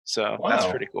movie, so that's Wow.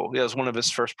 pretty cool. Yeah, it was one of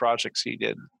his first projects he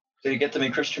did. Did you get to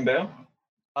meet Christian Bale?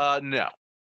 No,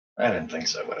 I didn't think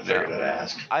so, but I no. figured I'd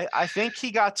ask. I think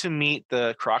he got to meet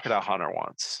the crocodile hunter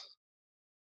once.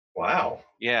 Wow.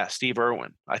 Yeah, Steve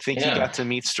Irwin. I think he Yeah, got to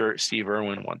meet Steve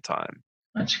Irwin one time.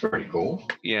 that's pretty cool.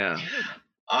 Yeah.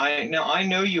 I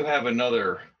know you have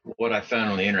another what I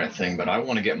found on the internet thing, but I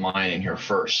want to get mine in here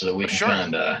first so that we can Sure.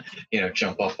 kind of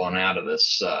jump up on out of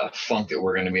this funk that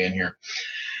we're going to be in here.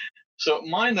 So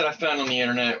mine that I found on the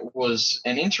internet was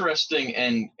an interesting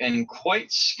and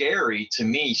quite scary to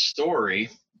me story.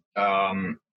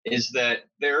 Is that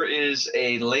there is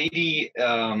a lady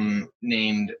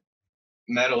named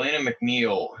Madalena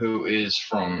McNeil who is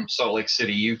from Salt Lake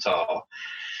City, Utah,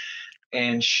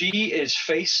 and she is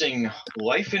facing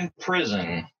life in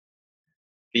prison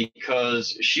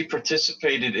because she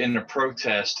participated in a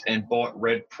protest and bought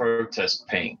red protest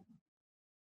paint.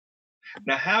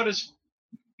 Now, how does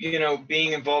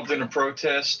being involved in a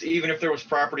protest, even if there was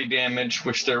property damage,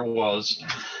 which there was,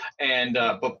 and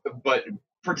but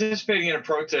participating in a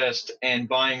protest and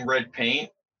buying red paint,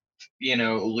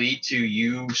 lead to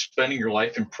you spending your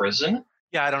life in prison?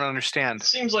 Yeah, I don't understand.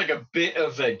 Seems like a bit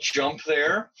of a jump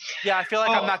there. Yeah, I feel like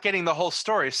I'm Oh, not getting the whole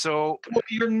story. So well,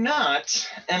 you're not,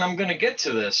 and I'm going to get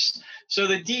to this. So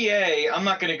the DA, I'm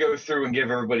not going to go through and give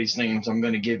everybody's names. I'm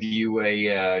going to give you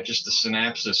a just a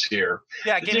synopsis here.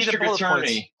 yeah, The give me the district bullet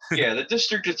points. attorney, yeah, the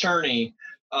district attorney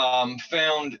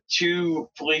found two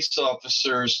police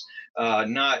officers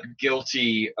not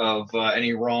guilty of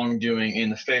any wrongdoing in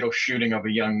the fatal shooting of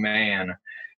a young man.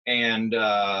 And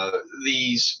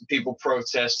these people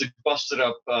protested, busted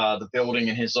up the building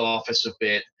in his office a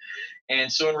bit.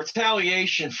 And so, in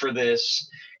retaliation for this,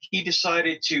 he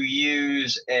decided to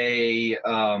use a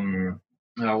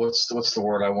what's the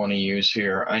word I want to use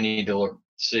here? I need to look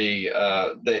see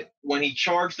that when he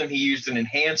charged them, he used an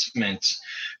enhancement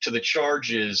to the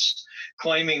charges,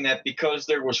 claiming that because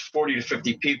there was 40 to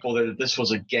 50 people, that this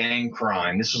was a gang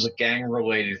crime, this was a gang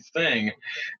related thing,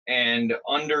 and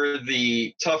under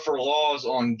the tougher laws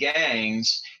on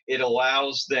gangs, it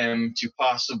allows them to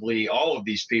possibly all of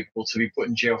these people to be put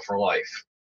in jail for life.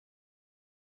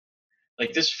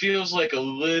 Like, this feels like a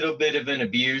little bit of an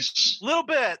abuse, A little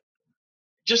bit.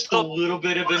 just a Little, little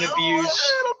bit of an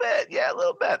abuse. little bit. Yeah, a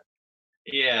little bit.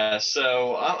 Yeah,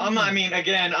 so I'm not. I mean,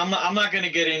 again, I'm not going to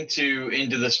get into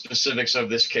the specifics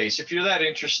of this case. If you're that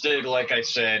interested, like I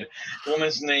said, the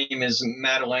woman's name is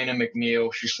Madalena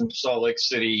McNeil. She's from Salt Lake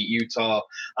City, Utah.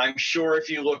 I'm sure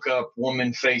if you look up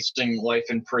 "woman facing life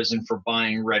in prison for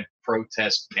buying red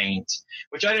protest paint,"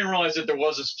 which I didn't realize that there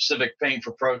was a specific paint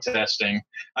for protesting.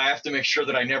 I have to make sure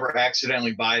that I never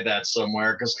accidentally buy that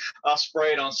somewhere, because I'll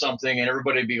spray it on something and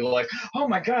everybody be like, "Oh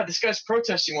my God, this guy's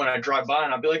protesting," when I drive by,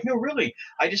 and I'll be like, "No, really,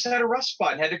 I just had a rust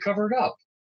spot and had to cover it up."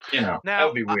 That Now,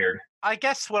 would be weird. I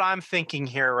guess what I'm thinking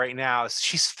here right now is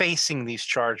she's facing these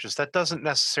charges. That doesn't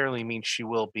necessarily mean she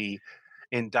will be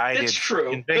That's indicted, true.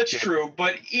 That's convicted. true.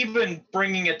 But even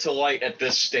bringing it to light at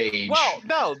this stage Well,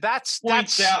 no, that's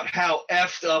points out how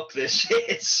effed up this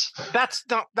is.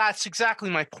 that's exactly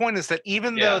my point. Is that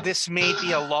even though Yeah. this may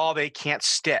be a law they can't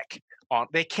stick on,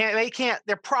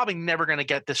 they're probably never going to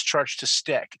get this charge to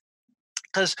stick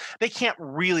because they can't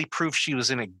really prove she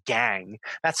was in a gang.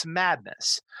 That's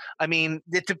madness. I mean,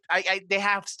 they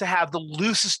have to have the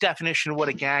loosest definition of what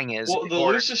a gang is Well, in the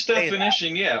order to loosest say that.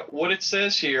 definition, yeah. What it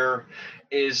says here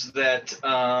is that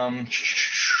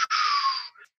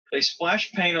they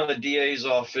splashed paint on the DA's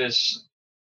office.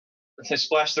 They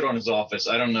splashed it on his office.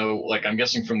 I don't know. Like, I'm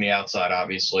guessing from the outside,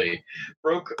 obviously.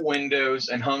 Broke windows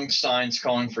and hung signs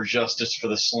calling for justice for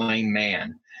the slain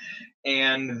man.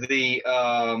 And the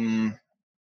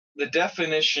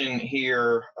definition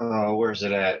here, where's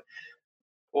it at?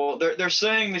 Well, they're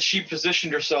saying that she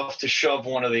positioned herself to shove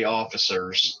one of the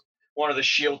officers, one of the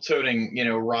shield-toting,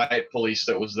 riot police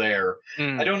that was there. I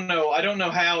Mm, don't know. I don't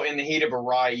know how, in the heat of a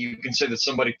riot, you can say that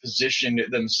somebody positioned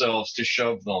themselves to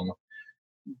shove them,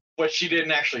 but she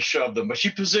didn't actually shove them. But she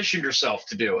positioned herself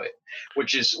to do it,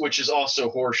 which is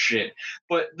also horseshit.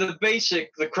 But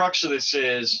the crux of this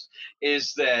is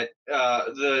that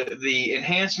the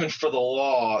enhancement for the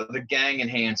law, the gang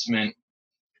enhancement,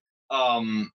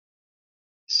 um,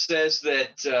 says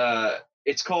that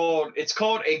they call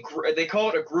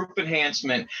it a group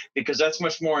enhancement because that's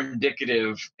much more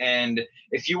indicative. And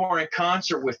if you are in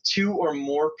concert with two or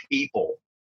more people,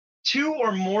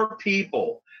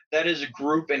 that is a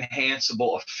group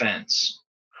enhanceable offense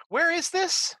where is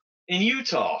this? in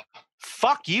Utah.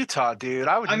 Fuck Utah, dude.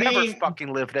 I would I never mean,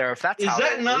 fucking live there if that's is how they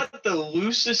that live. not the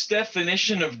loosest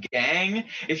definition of gang?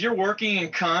 If you're working in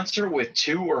concert with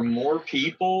two or more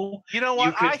people, You know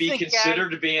you what? could be considered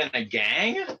to be in a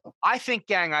gang? I think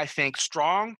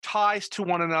strong ties to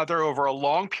one another over a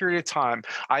long period of time.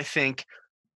 I think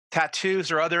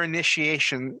tattoos or other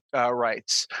initiation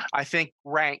rites. I think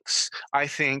ranks. I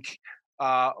think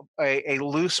a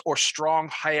loose or strong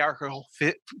hierarchical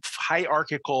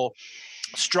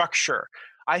structure.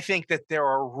 I think that there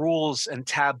are rules and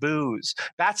taboos.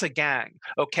 That's a gang,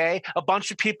 okay? A bunch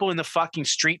of people in the fucking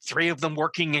street, three of them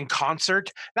working in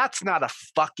concert. That's not a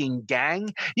fucking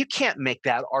gang. You can't make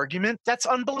that argument. That's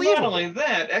Well, not unbelievable. only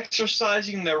that,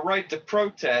 exercising their right to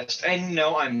protest. And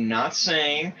no, I'm not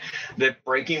saying that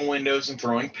breaking windows and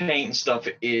throwing paint and stuff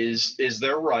is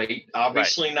their right. Right.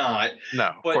 Obviously not. No,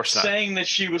 of But course not. saying that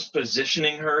she was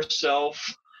positioning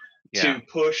herself Yeah. to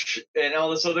push and all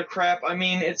this other crap, I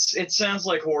mean, it sounds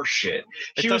like horse shit.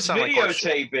 It She does was sound like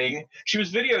horseshit.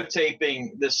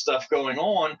 videotaping this stuff going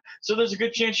on, so there's a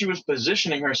good chance she was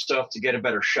positioning herself to get a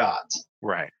better shot,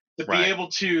 Right. to be Right. able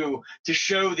to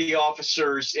show the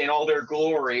officers in all their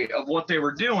glory of what they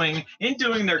were doing in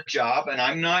doing their job. And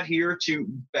I'm not here to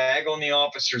bag on the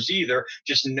officers either,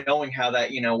 just knowing how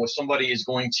that, when somebody is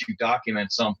going to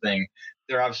document something,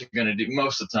 they're obviously going to do,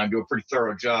 most of the time, do a pretty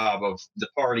thorough job of the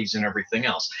parties and everything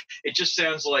else. It just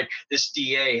sounds like this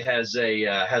DA has a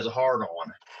hard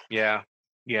on. Yeah.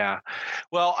 Yeah.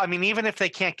 Well, I mean, even if they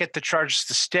can't get the charges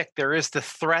to stick, there is the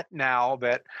threat now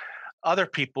that other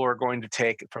people are going to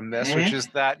take from this, which is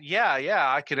Mm-hmm. that,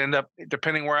 yeah, I could end up,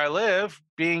 depending where I live,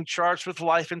 being charged with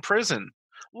life in prison.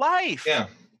 Life, Yeah,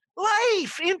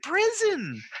 life in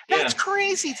prison. That's yeah.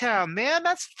 crazy town, man.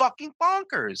 That's fucking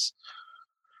bonkers.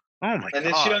 Oh my And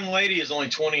this God. young lady is only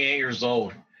 28 years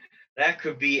old. That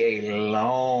could be a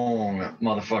long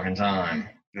motherfucking time.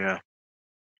 Yeah. I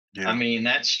Yeah. mean,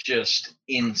 that's just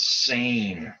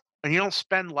insane. And you don't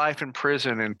spend life in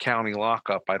prison in county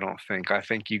lockup, I don't think. I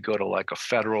think you go to like a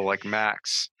federal, like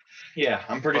max, Yeah,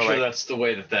 I'm pretty or sure like, that's the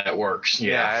way that works.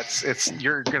 Yeah. yeah, it's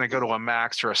you're gonna go to a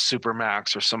max or a super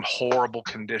max or some horrible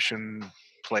condition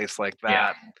place like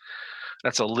Yeah. that.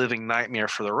 That's a living nightmare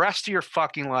for the rest of your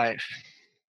fucking life.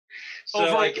 So Over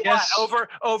I what? guess,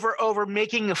 Over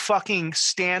making a fucking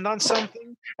stand on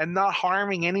something and not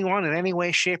harming anyone in any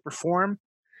way, shape, or form.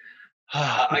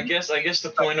 I guess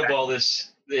the point of all this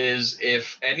is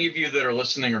if any of you that are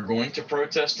listening are going to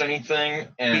protest anything, Be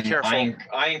and careful.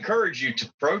 I encourage you to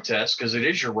protest because it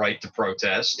is your right to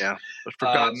protest. Yeah, but for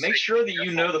God's Make sake, sure be that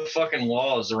you careful. know the fucking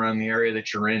laws around the area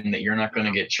that you're in, that you're not going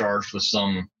to get charged with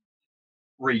some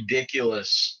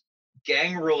ridiculous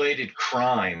gang related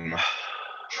crime.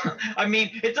 I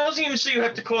mean, it doesn't even say you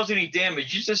have to cause any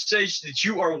damage. It just says that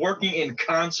you are working in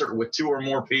concert with two or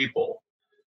more people.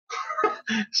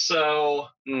 So,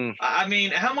 Mm, I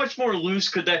mean, how much more loose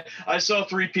could that? I saw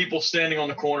three people standing on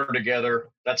the corner together.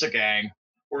 That's a gang.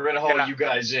 We're going to haul yeah, you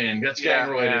guys in. That's gang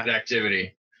yeah, related yeah,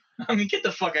 activity. I mean, get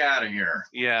the fuck out of here.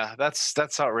 yeah. That's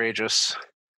outrageous.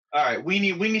 All right, we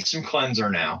need some cleanser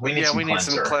now. We need Yeah, some we need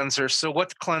some cleanser. cleansers. So,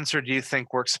 what cleanser do you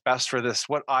think works best for this?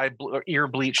 What or ear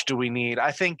bleach do we need?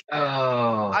 I think.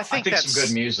 Oh, I I think think some good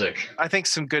that's. music. I think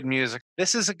some good music.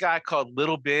 This is a guy called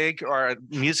Little Big, or a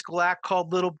musical act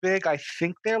called Little Big. I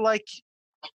think they're like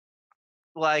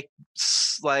like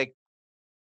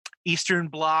Eastern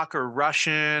Bloc or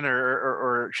Russian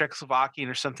or Czechoslovakian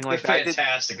or something They're like that.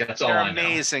 fantastic. That's all They're I know.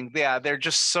 amazing. Yeah, they're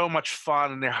just so much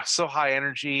fun and they're so high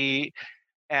energy.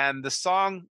 And the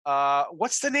song,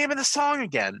 what's the name of the song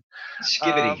again?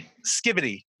 Skibbity.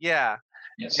 Skibbity. Yeah,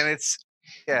 and Yes. it's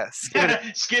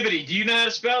Skibbity. Skibbity. Do you know how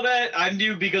to spell that? I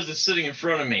do because it's sitting in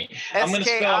front of me. I'm S going to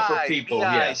K spell it for I B people.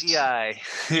 I D Yes. I.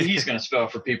 He's going to spell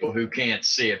it for people who can't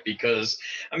see it because,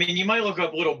 I mean, you might look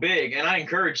up Little Big, and I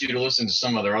encourage you to listen to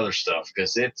some of their other stuff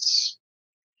because it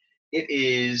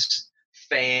is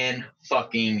fan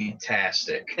fucking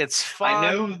tastic. It's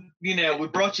I know, fun. we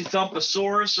brought you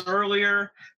Thumpasaurus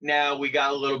earlier. Now we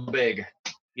got a Little Big.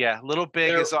 Yeah, Little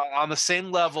Big They're, is on the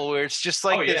same level where it's just oh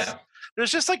like this. yeah.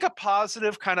 There's just like a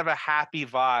positive kind of a happy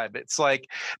vibe. It's like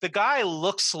the guy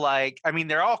looks like, I mean,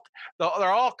 they're all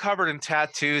covered in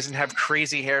tattoos and have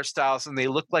crazy hairstyles and they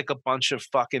look like a bunch of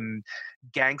fucking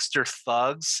gangster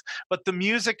thugs. But the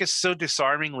music is so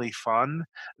disarmingly fun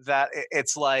that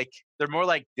it's like they're more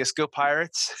like disco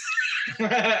pirates.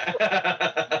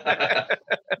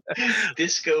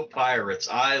 Disco Pirates.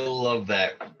 I love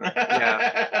that.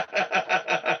 Yeah.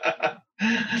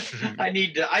 I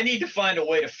need to find a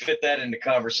way to fit that into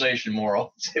conversation more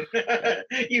often.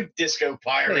 You disco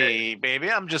pirate. Hey, baby,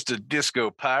 I'm just a disco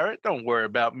pirate. Don't worry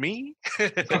about me.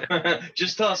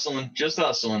 Just hustling, just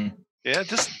hustling. Yeah,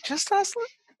 just hustling.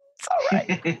 It's all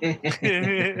right.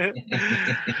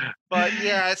 But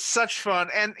yeah, it's such fun.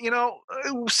 And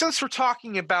since we're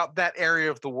talking about that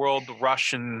area of the world, the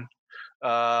Russian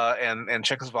and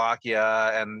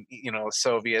Czechoslovakia and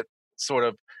Soviet sort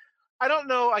of, I don't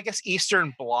know, I guess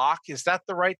Eastern Bloc, is that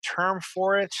the right term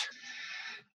for it?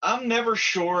 I'm never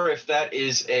sure if that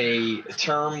is a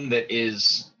term that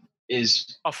is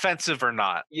Offensive or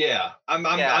not? yeah.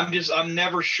 Yeah. I'm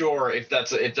never sure if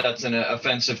that's an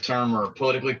offensive term or a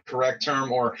politically correct term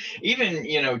or even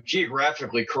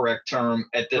geographically correct term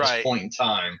at this Right. point in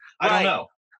time. I don't Right. know.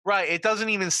 Right. It doesn't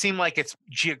even seem like it's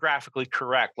geographically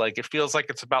correct. Like it feels like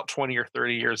it's about 20 or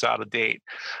 30 years out of date.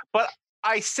 But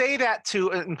I say that to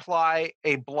imply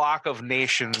a block of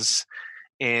nations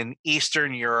in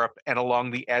Eastern Europe and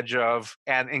along the edge of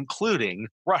and including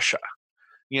Russia.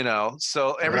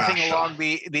 So everything Russia. along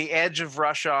the edge of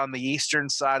Russia on the eastern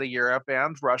side of Europe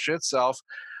and Russia itself,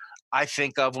 I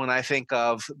think of when I think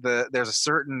of there's a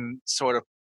certain sort of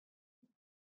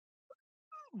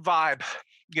vibe,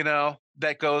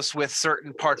 that goes with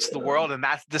certain parts of the world, and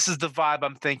this is the vibe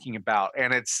I'm thinking about.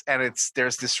 And it's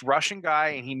there's this Russian guy,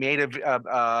 and he made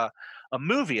a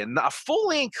movie, a full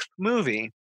length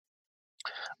movie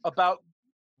about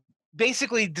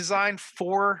basically designed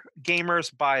for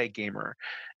gamers by a gamer,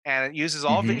 and it uses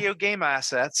all Hmm. video game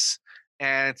assets,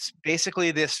 and it's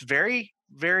basically this very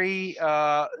very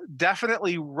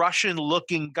definitely Russian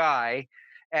looking guy.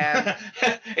 And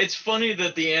It's funny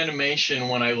that the animation,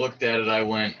 when I looked at it, I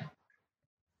went,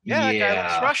 yeah, that guy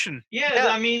looks yeah. Russian. Yeah, Yeah.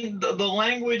 I mean the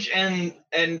language and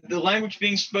the language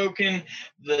being spoken,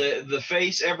 the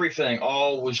face, everything,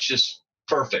 all was just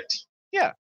perfect.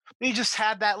 Yeah. He just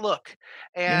had that look.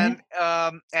 Hmm.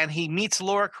 And he meets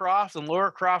Laura Croft, and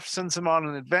Laura Croft sends him on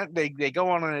an event. They go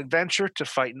on an adventure to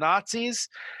fight Nazis,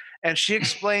 and she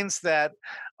explains that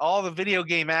all the video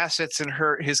game assets in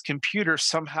his computer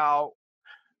somehow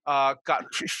got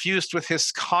fused with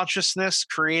his consciousness,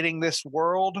 creating this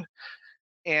world.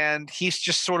 And he's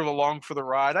just sort of along for the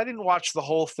ride. I didn't watch the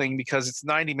whole thing because it's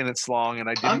 90 minutes long, and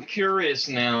I I'm didn't. curious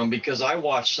now because I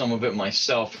watched some of it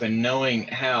myself, and knowing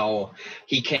how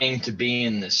he came to be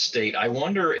in this state, I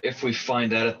wonder if we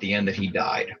find out at the end that he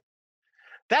died.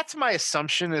 That's my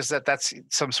assumption, is that that's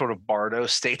some sort of Bardo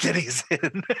state that he's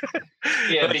in.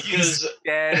 Yeah, Like he's because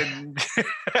dead and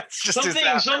that's just his something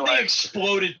afterlife.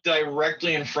 exploded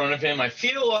directly in front of him. I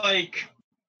feel like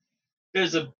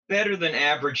there's a better than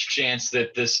average chance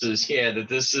that this is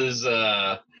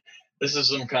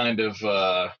some kind of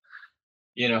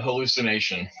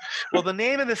hallucination. Well, the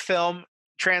name of the film,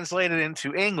 translated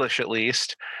into English at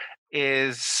least,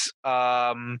 is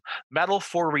Metal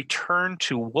for Return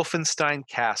to Wolfenstein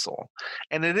Castle,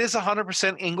 and it is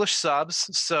 100% English subs,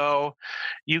 so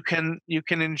you can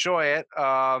enjoy it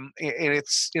in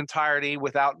its entirety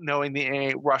without knowing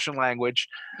the Russian language.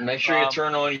 Make sure you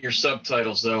turn on your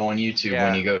subtitles though on YouTube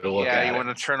when Yeah, you go to look yeah, at you it. want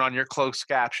to turn on your closed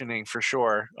captioning for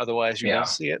sure, otherwise you won't Yeah.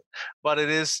 see it. But it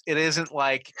isn't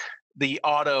like the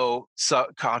auto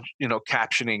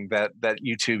captioning that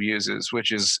YouTube uses,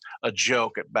 which is a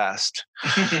joke at best.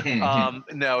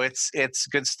 No, it's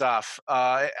good stuff.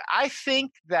 I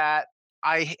think that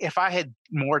if I had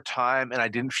more time and I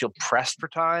didn't feel pressed for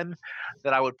time,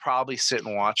 that I would probably sit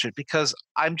and watch it, because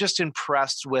I'm just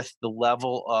impressed with the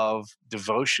level of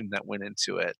devotion that went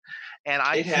into it. And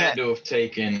I It had can't. to have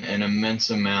taken an immense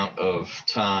amount of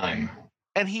time.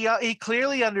 And he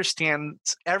clearly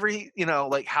understands every,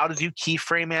 like how to do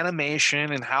keyframe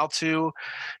animation and how to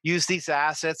use these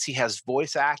assets. He has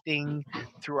voice acting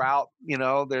throughout.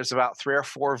 There's about 3 or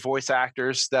 4 voice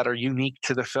actors that are unique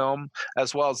to the film,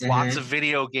 as well as lots of Hmm.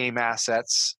 video game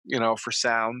assets, for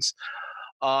sounds.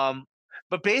 um,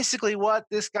 but basically what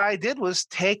this guy did was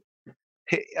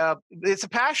it's a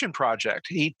passion project.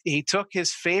 He took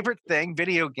his favorite thing,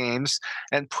 video games,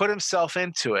 and put himself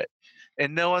into it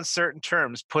in no uncertain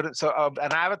terms. Put it so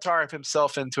an avatar of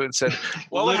himself into it, and said,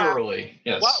 Literally,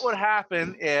 What yes. would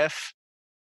happen if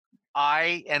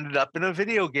I ended up in a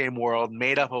video game world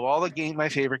made up of all my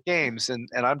favorite games, and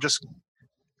I'm just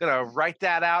gonna write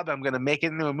that out. I'm gonna make it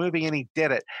into a movie, and he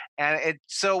did it. And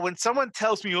so when someone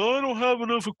tells me, "Oh, I don't have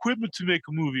enough equipment to make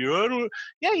a movie," or I don't,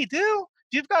 yeah, you do.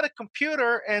 You've got a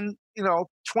computer and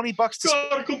 $20 to spend.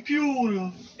 Got a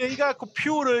computer. Yeah, you got a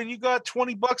computer and you got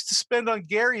 $20 to spend on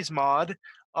Gary's mod.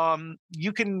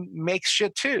 You can make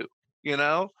shit too. You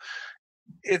know,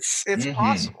 it's Hmm.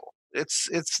 possible.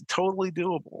 It's totally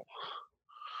doable.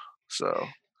 So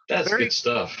That's very good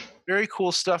stuff. very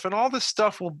cool stuff, and all this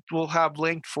stuff we'll have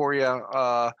linked for you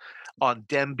on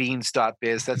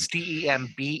dembeans.biz. That's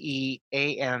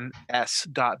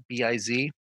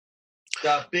DEMBEANS.biz.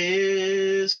 Dot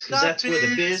biz, because Dot that's where the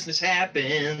biz. business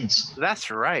happens. That's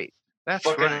right. That's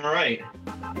Fucking right.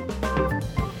 right.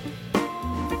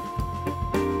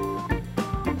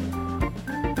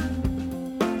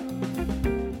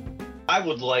 I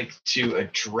would like to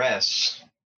address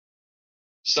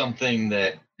something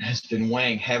that has been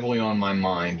weighing heavily on my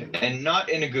mind, and not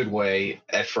in a good way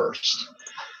at first.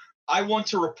 I want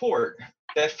to report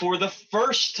that for the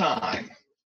first time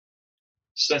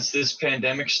since this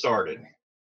pandemic started,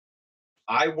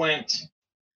 I went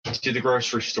to the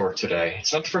grocery store today.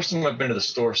 It's not the first time I've been to the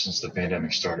store since the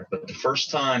pandemic started, but the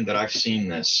first time that I've seen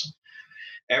this.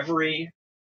 Every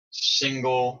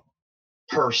single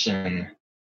person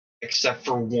except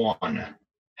for one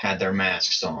had their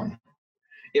masks on.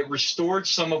 It restored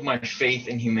some of my faith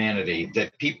in humanity,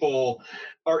 that people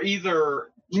are either,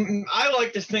 I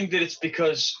like to think that it's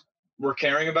because we're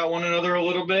caring about one another a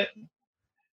little bit.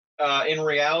 In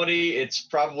reality, it's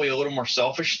probably a little more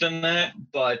selfish than that,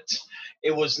 but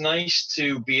it was nice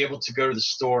to be able to go to the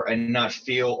store and not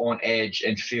feel on edge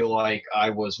and feel like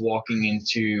I was walking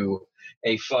into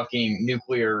a fucking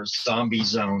nuclear zombie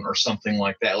zone or something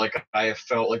like that. Like I have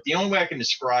felt like the only way I can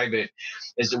describe it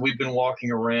is that we've been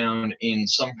walking around in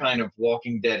some kind of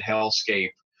Walking Dead hellscape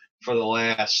for the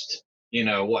last,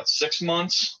 6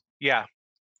 months? Yeah.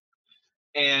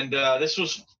 And this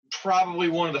was probably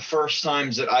one of the first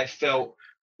times that I felt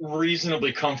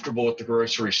reasonably comfortable at the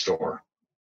grocery store.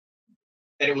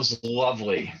 And it was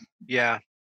lovely. Yeah.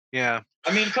 Yeah.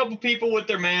 I mean, a couple people with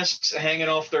their masks hanging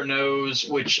off their nose,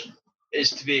 which is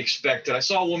to be expected. I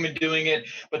saw a woman doing it,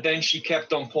 but then she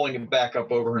kept on pulling it back up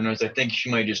over her nose. I think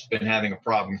she might have just been having a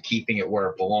problem keeping it where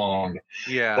it belonged.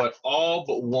 Yeah. But all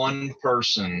but one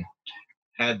person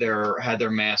had their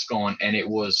mask on, and it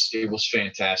was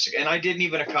fantastic. And I didn't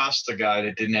even accost the guy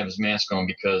that didn't have his mask on,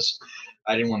 because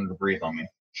I didn't want him to breathe on me.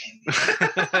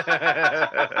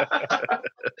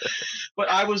 But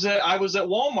I was at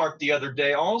Walmart the other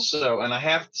day also, and I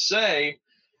have to say,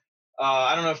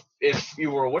 I don't know if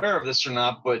you were aware of this or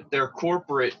not, but their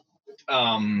corporate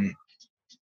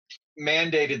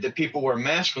mandated that people wear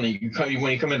masks when you come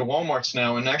into Walmarts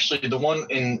now. And actually, the one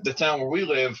in the town where we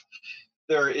live,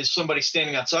 there is somebody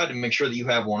standing outside to make sure that you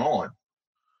have one on.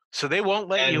 So they won't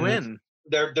let you And in.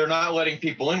 they're not letting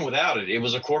people in without it. It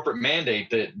was a corporate mandate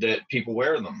that people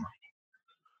wear them.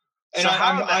 And So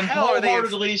how in the I'm hell are they?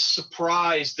 wholeheartedly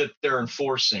surprised that they're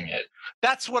enforcing it.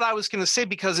 That's what I was going to say,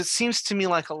 because it seems to me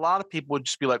like a lot of people would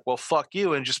just be like, "Well, fuck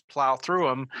you," and just plow through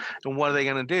them. And what are they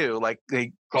going to do? Like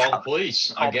they Call the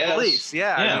police, I call the guess. police?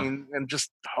 Yeah, I Yeah. mean, and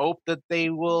just hope that they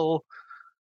will,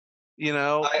 I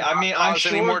not mean, I'm cause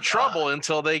any sure. more trouble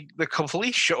until the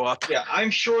police show up. Yeah,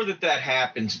 I'm sure that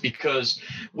happens because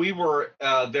we were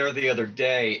there the other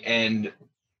day, and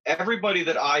everybody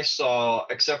that I saw,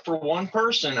 except for one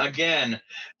person, again,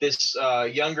 this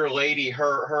younger lady,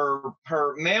 her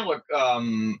male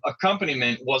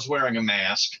accompaniment was wearing a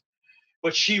mask,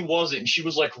 but she wasn't. She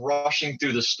was like rushing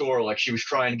through the store, like she was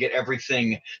trying to get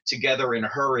everything together in a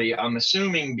hurry. I'm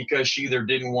assuming because she either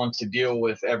didn't want to deal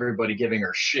with everybody giving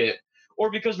her shit,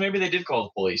 or because maybe they did call the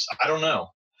police. I don't know.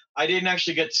 I didn't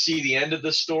actually get to see the end of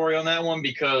the story on that one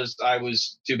because I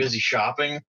was too busy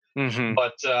shopping. Mm-hmm.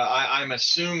 But I'm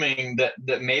assuming that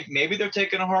maybe they're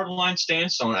taking a hardline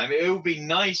stance on it. I mean, it would be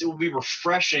nice. It would be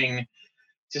refreshing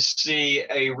to see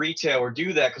a retailer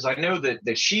do that, because I know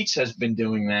that Sheets has been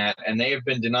doing that, and they have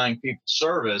been denying people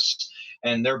service.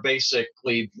 And they're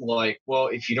basically like, well,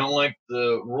 if you don't like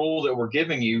the rule that we're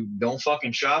giving you, don't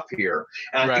fucking shop here.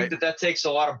 And I think Right. that takes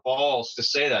a lot of balls to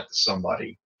say that to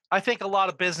somebody. I think a lot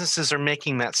of businesses are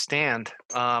making that stand.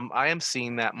 I am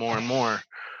seeing that more and more.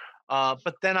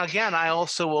 But then again, I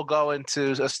also will go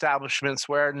into establishments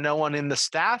where no one in the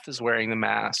staff is wearing the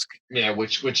mask. Yeah,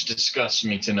 which disgusts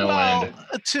me to no Well, end.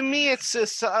 to me, it's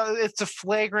a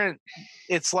flagrant.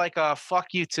 It's like a fuck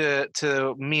you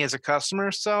to me as a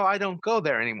customer, so I don't go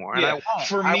there anymore, and I Yeah, won't.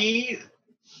 for me,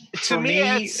 To for me,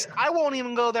 me, I won't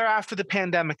even go there after the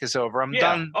pandemic is over. I'm yeah.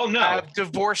 done. Oh no. I've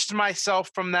divorced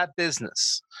myself from that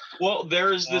business. Well,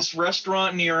 there is this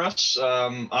restaurant near us.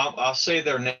 I'll say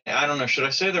their name. I don't know. Should I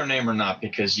say their name or not?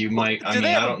 Because you might. I Do they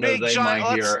mean, have I a don't know. big They giant?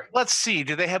 might hear. Let's see.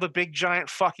 Do they have a big giant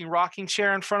fucking rocking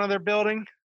chair in front of their building?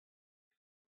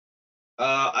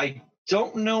 I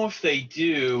don't know if they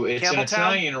do. It's an Campbelltown.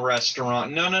 Italian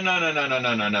restaurant. No, no, no, no, no, no,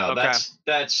 no, no, no. Okay.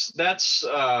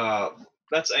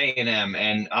 That's A&M,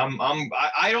 and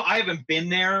I don't. I haven't been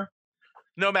there.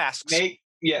 No masks.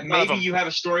 Yeah, None of maybe them. you have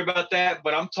a story about that,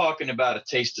 but I'm talking about a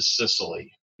taste of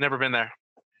Sicily. Never been there.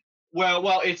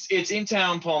 Well, it's in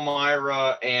town,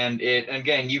 Palmyra, and it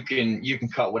again. You can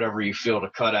cut whatever you feel to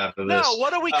cut out of No, this.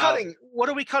 what are we cutting? What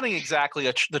are we cutting exactly?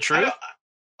 The truth?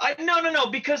 No,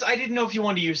 because I didn't know if you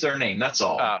wanted to use their name. That's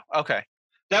all. Oh, okay.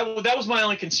 That was my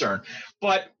only concern.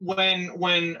 But when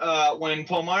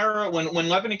Palmyra, when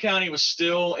Lebanon County was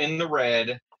still in the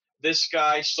red, this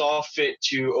guy saw fit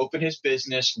to open his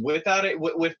business without it,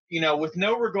 with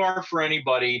no regard for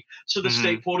anybody. So the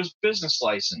state pulled his business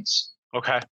license,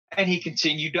 Okay. and he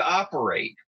continued to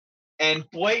operate, and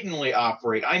blatantly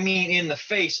operate. I mean, in the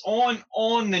face,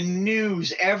 on the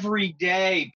news every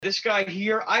day. This guy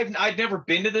here, I'd never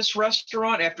been to this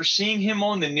restaurant. After seeing him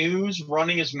on the news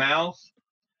running his mouth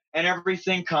and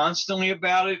everything constantly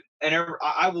about it, and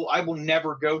I will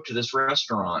never go to this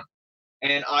restaurant.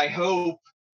 And I hope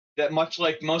that, much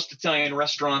like most Italian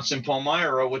restaurants in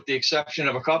Palmyra, with the exception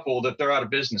of a couple, that they're out of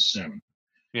business soon.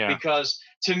 Yeah. Because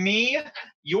to me,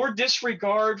 your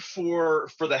disregard for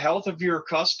the health of your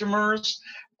customers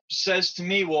says to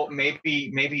me, well, maybe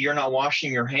you're not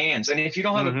washing your hands. And if you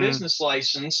don't have a business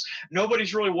license,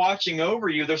 nobody's really watching over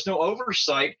you. There's no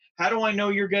oversight. How do I know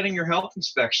you're getting your health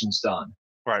inspections done?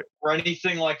 Right. Or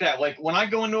anything like that. Like when I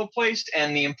go into a place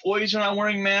and the employees are not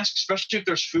wearing masks, especially if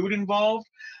there's food involved,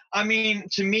 I mean,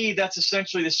 to me, that's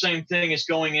essentially the same thing as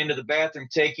going into the bathroom,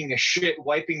 taking a shit,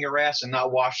 wiping your ass, and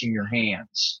not washing your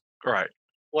hands. Right.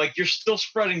 Like, you're still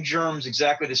spreading germs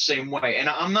exactly the same way. And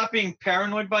I'm not being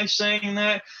paranoid by saying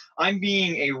that. I'm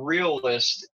being a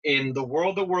realist. In the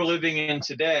world that we're living in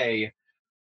today,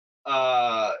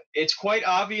 it's quite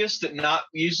obvious that not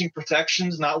using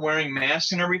protections, not wearing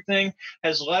masks and everything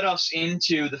has led us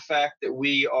into the fact that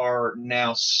we are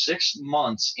now 6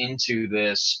 months into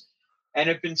this and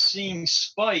have been seeing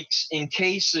spikes in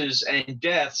cases and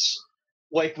deaths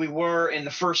like we were in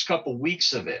the first couple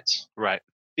weeks of it. Right.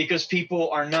 Because people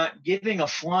are not giving a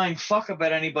flying fuck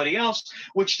about anybody else,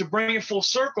 which, to bring it full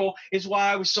circle, is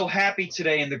why I was so happy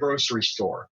today in the grocery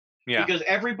store. Yeah. Because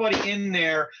everybody in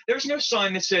there's no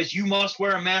sign that says you must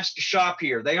wear a mask to shop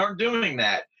here. They aren't doing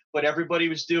that, but everybody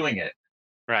was doing it.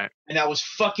 Right. And that was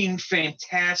fucking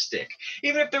fantastic.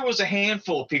 Even if there was a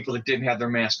handful of people that didn't have their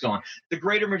mask on, the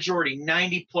greater majority,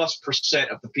 90+%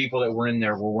 of the people that were in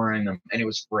there were wearing them, and it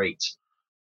was great.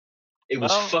 It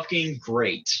was fucking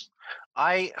great.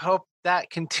 I hope that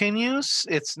continues.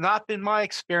 It's not been my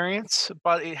experience,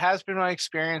 but it has been my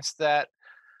experience that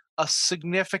a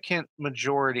significant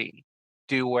majority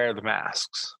do wear the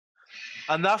masks.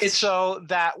 Enough It's so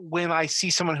that when I see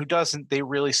someone who doesn't, they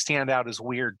really stand out as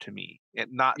weird to me.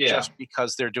 Not yeah. just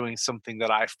because they're doing something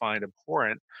that I find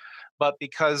abhorrent, but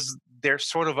because they're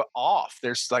sort of off.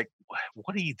 There's like,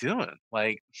 what are you doing?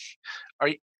 Like, are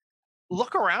you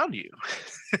look around you?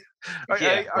 Yeah, Are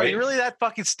you right. really that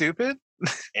fucking stupid?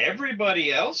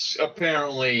 Everybody else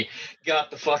apparently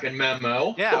got the fucking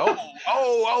memo. Yeah.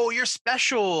 Oh, you're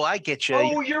special. I get you. You're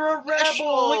Oh, you're a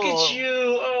rebel. Look at special.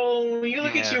 you. Oh, you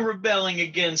look at Yeah. you rebelling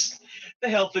against the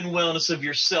health and wellness of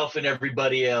yourself and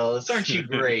everybody else. Aren't you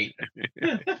great?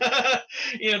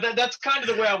 That's kind of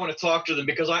the way I want to talk to them,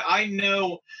 because I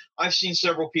know I've seen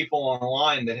several people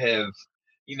online that have,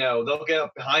 they'll get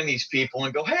up behind these people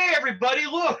and go, hey, everybody,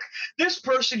 look, this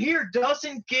person here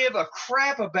doesn't give a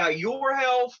crap about your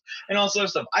health and all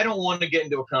sorts of stuff. I don't want to get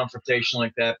into a confrontation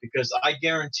like that, because I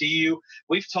guarantee you,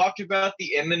 we've talked about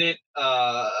the imminent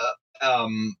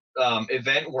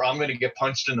event where I'm going to get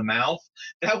punched in the mouth.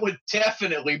 That would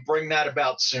definitely bring that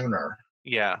about sooner.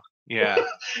 Yeah. Yeah.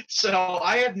 So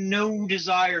I have no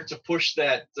desire to push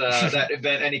that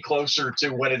event any closer to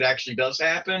when it actually does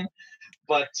happen.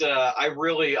 But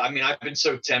I've been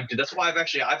so tempted. That's why I've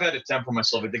had to temper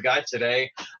myself. Like the guy today,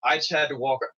 I just had to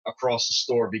walk across the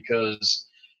store because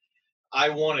I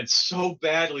wanted so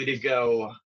badly to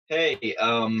go, hey,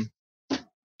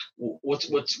 what's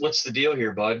the deal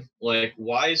here, bud? Like,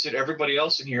 why is it everybody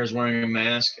else in here is wearing a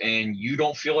mask and you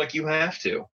don't feel like you have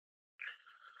to?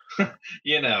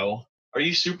 you know, are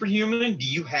you superhuman? Do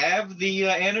you have the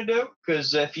antidote?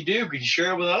 Because if you do, could you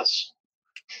share it with us?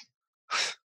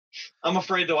 I'm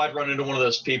afraid though I'd run into one of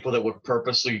those people that would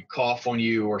purposely cough on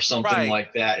you or something Right.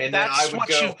 like that, and then That's what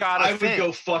you've got to I would think.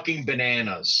 go fucking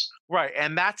bananas. Right.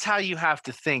 And that's how you have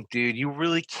to think, dude. You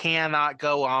really cannot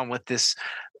go on with this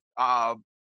uh,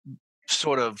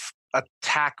 sort of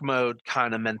attack mode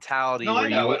kind of mentality No, where I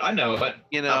know you, it. I know it.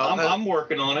 you know, I'm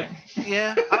working on it.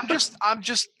 yeah,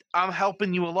 I'm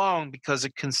helping you along because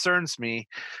it concerns me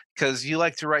because you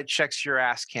like to write checks your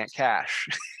ass can't cash.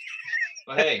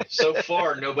 But hey, so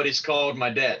far nobody's called my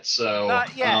debt, so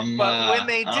Not yet, but I'm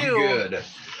good.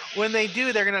 when they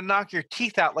do, they're gonna knock your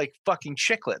teeth out like fucking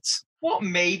chiclets. Well,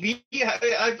 maybe. Yeah,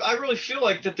 I really feel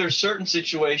like that there's certain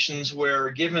situations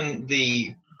where, given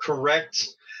the correct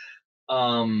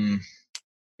um,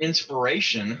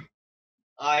 inspiration,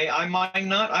 I might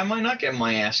not get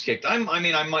my ass kicked. I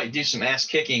might do some ass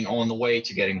kicking on the way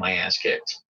to getting my ass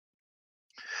kicked.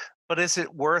 But is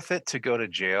it worth it to go to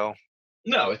jail?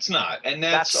 No, it's not, and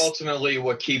that's That's ultimately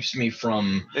what keeps me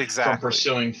from exactly.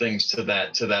 pursuing things to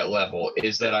that level.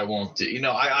 Is that I won't do.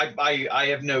 I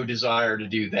have no desire to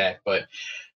do that, but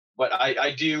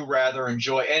I do rather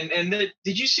enjoy.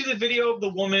 Did you see the video of the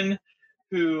woman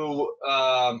who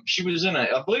she was in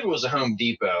I believe it was a Home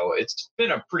Depot. It's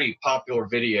been a pretty popular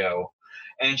video,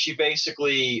 and she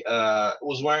basically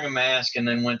was wearing a mask and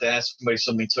then went to ask somebody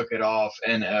something, took it off,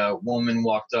 and a woman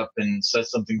walked up and said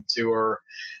something to her,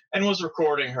 and was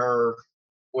recording her.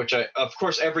 Which of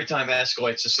course, every time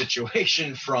escalates the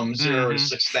situation from 0 to Mhm.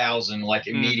 6,000, like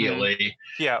Mhm. immediately.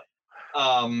 Yeah.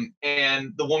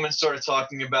 And the woman started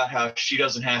talking about how she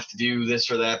doesn't have to do this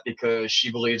or that because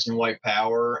she believes in white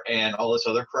power and all this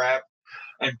other crap.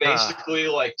 And Huh. basically,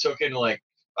 like, took in, like,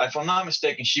 if I'm not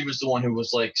mistaken, she was the one who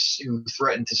was like, who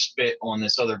threatened to spit on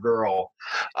this other girl.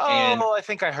 And Oh, I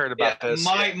think I heard yeah, about this.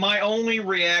 Yeah. my only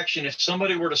reaction, if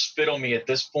somebody were to spit on me at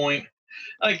this point,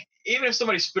 like, even if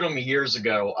somebody spit on me years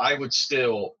ago, I would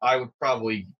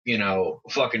probably,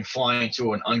 fucking fly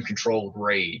into an uncontrolled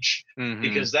rage, Mhm.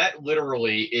 because that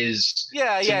literally is,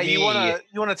 Yeah, to yeah, me, you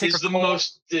wanna take a is the coal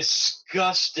most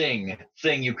disgusting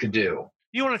thing you could do.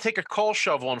 you wanna take a coal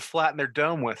shovel and flatten their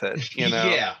dome with it, you know?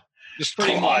 Yeah, Just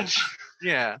pretty much.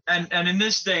 yeah. And in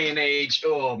this day and age,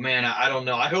 oh man, I don't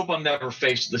know. I hope I'm never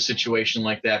faced with a situation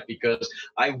like that, because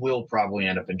I will probably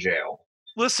end up in jail.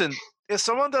 Listen, if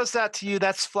someone does that to you,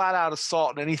 that's flat out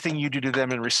assault, and anything you do to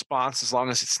them in response, as long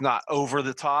as it's not over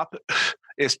the top,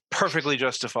 is perfectly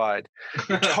justified.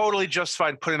 You're totally justified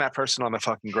in putting that person on the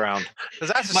fucking ground because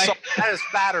that's My assault. That is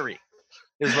battery,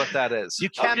 is what that is. You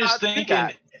I'm just cannot do thinking,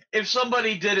 that. if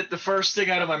somebody did it, the first thing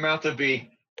out of my mouth would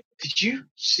be, "Did you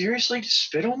seriously just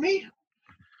spit on me?"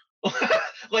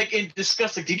 Like, in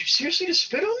disgust, like, "Did you seriously just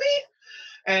spit on me?"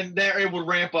 And there it would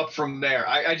ramp up from there.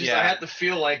 I Yeah, had to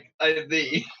feel like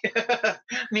the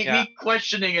yeah. me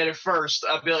questioning it at first.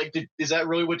 I'd be like, "Is that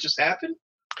really what just happened?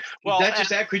 Did Well, that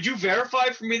just happen? Could you verify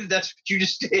for me that that's what you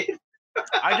just did?"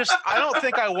 I don't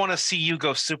think I want to see you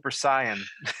go Super Saiyan,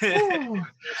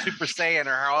 Super Saiyan,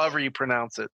 or however you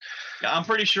pronounce it. Yeah, I'm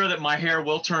pretty sure that my hair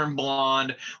will turn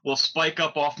blonde, will spike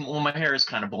up off. Well, my hair is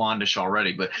kind of blondish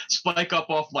already, but spike up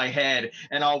off my head,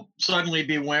 and I'll suddenly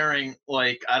be wearing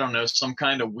like I don't know some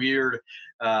kind of weird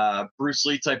Bruce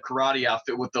Lee type karate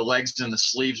outfit with the legs and the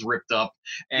sleeves ripped up,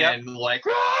 Yep. and like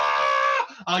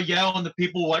 "Ah!" I'll yell, and the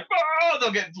people like "Ah!"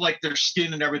 They'll get like their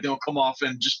skin and everything will come off,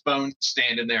 and just bones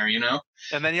standing there. You know,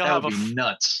 And then you'll that have would be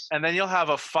nuts. and then you'll have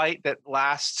a fight that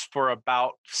lasts for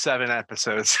about 7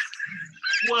 episodes.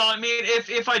 Well, I mean,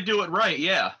 if I do it right,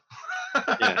 yeah.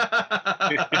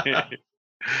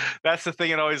 That's the thing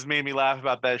that always made me laugh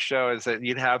about that show is that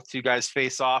you'd have two guys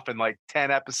face off and like 10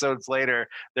 episodes later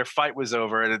their fight was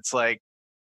over and it's like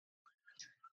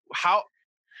how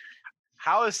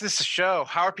how is this a show?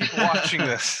 How are people watching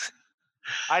this?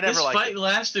 I never This liked fight it.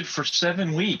 lasted for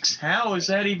 7 weeks. How is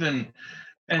that even?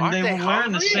 And Aren't they they were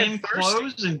wearing the hungry and same thirsty?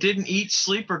 clothes and didn't eat,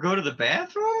 sleep, or go to the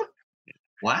bathroom?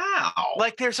 Wow.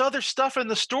 Like there's other stuff in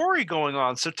the story going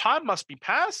on, so time must be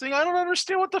passing. I don't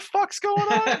understand what the fuck's going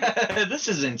on. This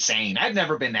is insane. I've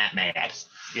never been that mad.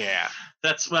 Yeah.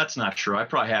 That's not true. I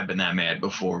probably have been that mad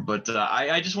before, but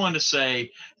I just wanted to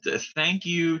say thank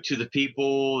you to the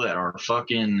people that are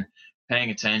fucking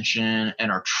paying attention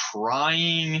and are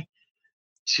trying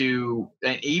to,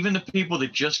 and even the people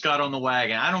that just got on the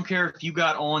wagon. I don't care if you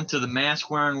got onto the mask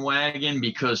wearing wagon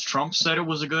because Trump said it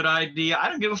was a good idea. I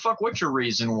don't give a fuck what your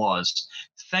reason was.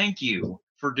 Thank you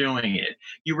for doing it.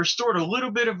 You restored a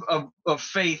little bit of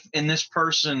faith in this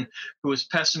person who is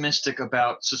pessimistic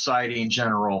about society in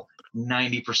general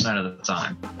 90% of the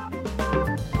time.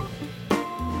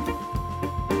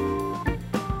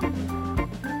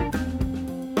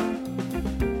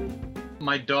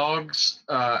 My dogs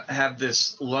have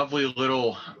this lovely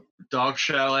little dog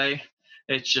chalet.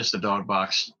 It's just a dog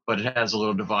box, but it has a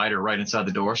little divider right inside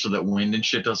the door so that wind and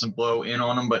shit doesn't blow in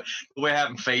on them. But the way I have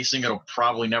them facing, it'll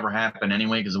probably never happen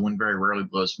anyway because the wind very rarely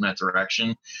blows from that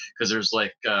direction because there's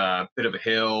like a bit of a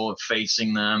hill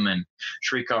facing them and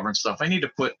tree cover and stuff. I need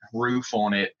to put roof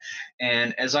on it.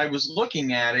 And as I was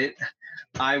looking at it,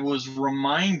 I was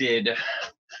reminded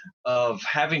of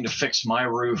having to fix my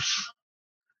roof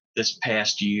this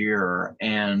past year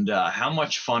and how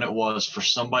much fun it was for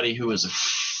somebody who is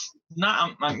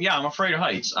I'm afraid of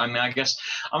heights. I mean, I guess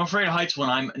I'm afraid of heights when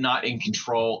I'm not in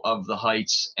control of the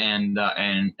heights and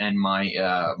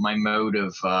my my mode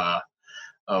of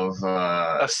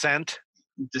Ascent.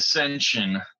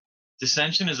 dissension.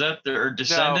 Dissension, is that the, or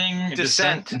descending? No,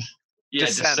 descent. Yeah,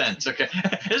 Descent. descent. Okay.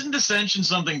 Isn't dissension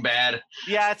something bad?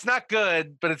 Yeah, it's not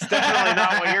good, but it's definitely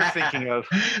not what you're thinking of.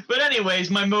 But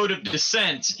anyways, my mode of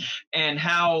descent and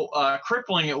how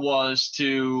crippling it was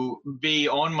to be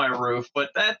on my roof. But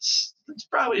that's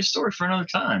probably a story for another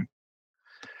time.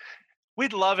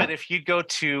 We'd love it if you'd go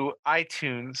to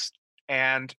iTunes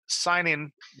and sign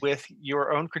in with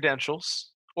your own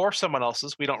credentials or someone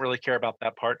else's. We don't really care about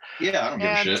that part. Yeah, I don't give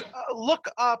a And shit. look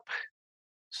up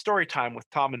Storytime with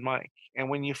Tom and Mike. And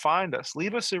when you find us,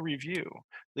 leave us a review.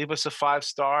 Leave us a 5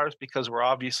 stars because we're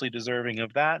obviously deserving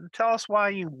of that. And tell us why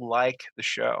you like the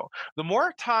show. The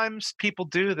more times people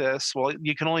do this, well,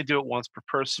 you can only do it once per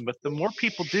person, but the more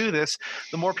people do this,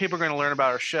 the more people are going to learn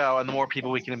about our show and the more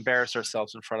people we can embarrass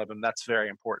ourselves in front of them. That's very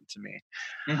important to me.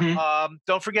 Mm-hmm.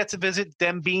 Don't forget to visit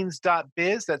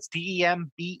dembeans.biz. That's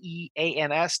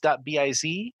DEMBEANS.biz.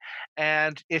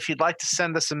 And if you'd like to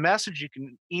send us a message, you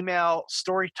can email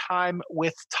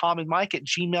storytimewithtomandmike@gmail.com.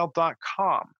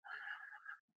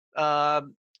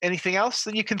 Anything else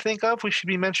that you can think of we should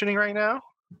be mentioning right now?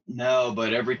 No,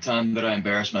 but every time that I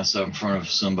embarrass myself in front of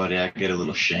somebody, I get a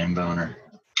little shame boner.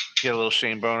 Get a little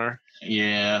shame boner.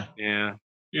 Yeah. Yeah.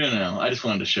 You know, I just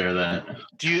wanted to share that.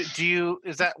 Do you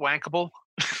is that wankable?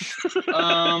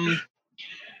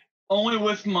 Only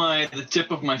with the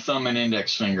tip of my thumb and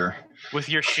index finger. With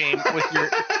your shame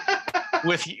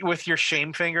with your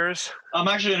shame fingers? I'm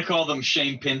actually going to call them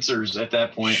shame pincers at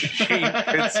that point. Shame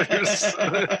pincers.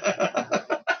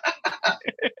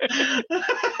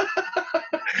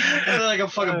 Like a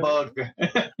fucking bug.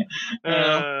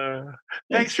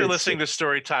 Thanks for listening to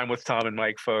Storytime with Tom and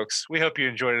Mike, folks. We hope you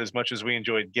enjoyed it as much as we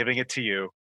enjoyed giving it to you.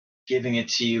 Giving it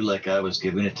to you like I was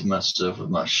giving it to myself with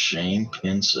my shame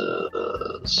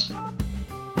pincers.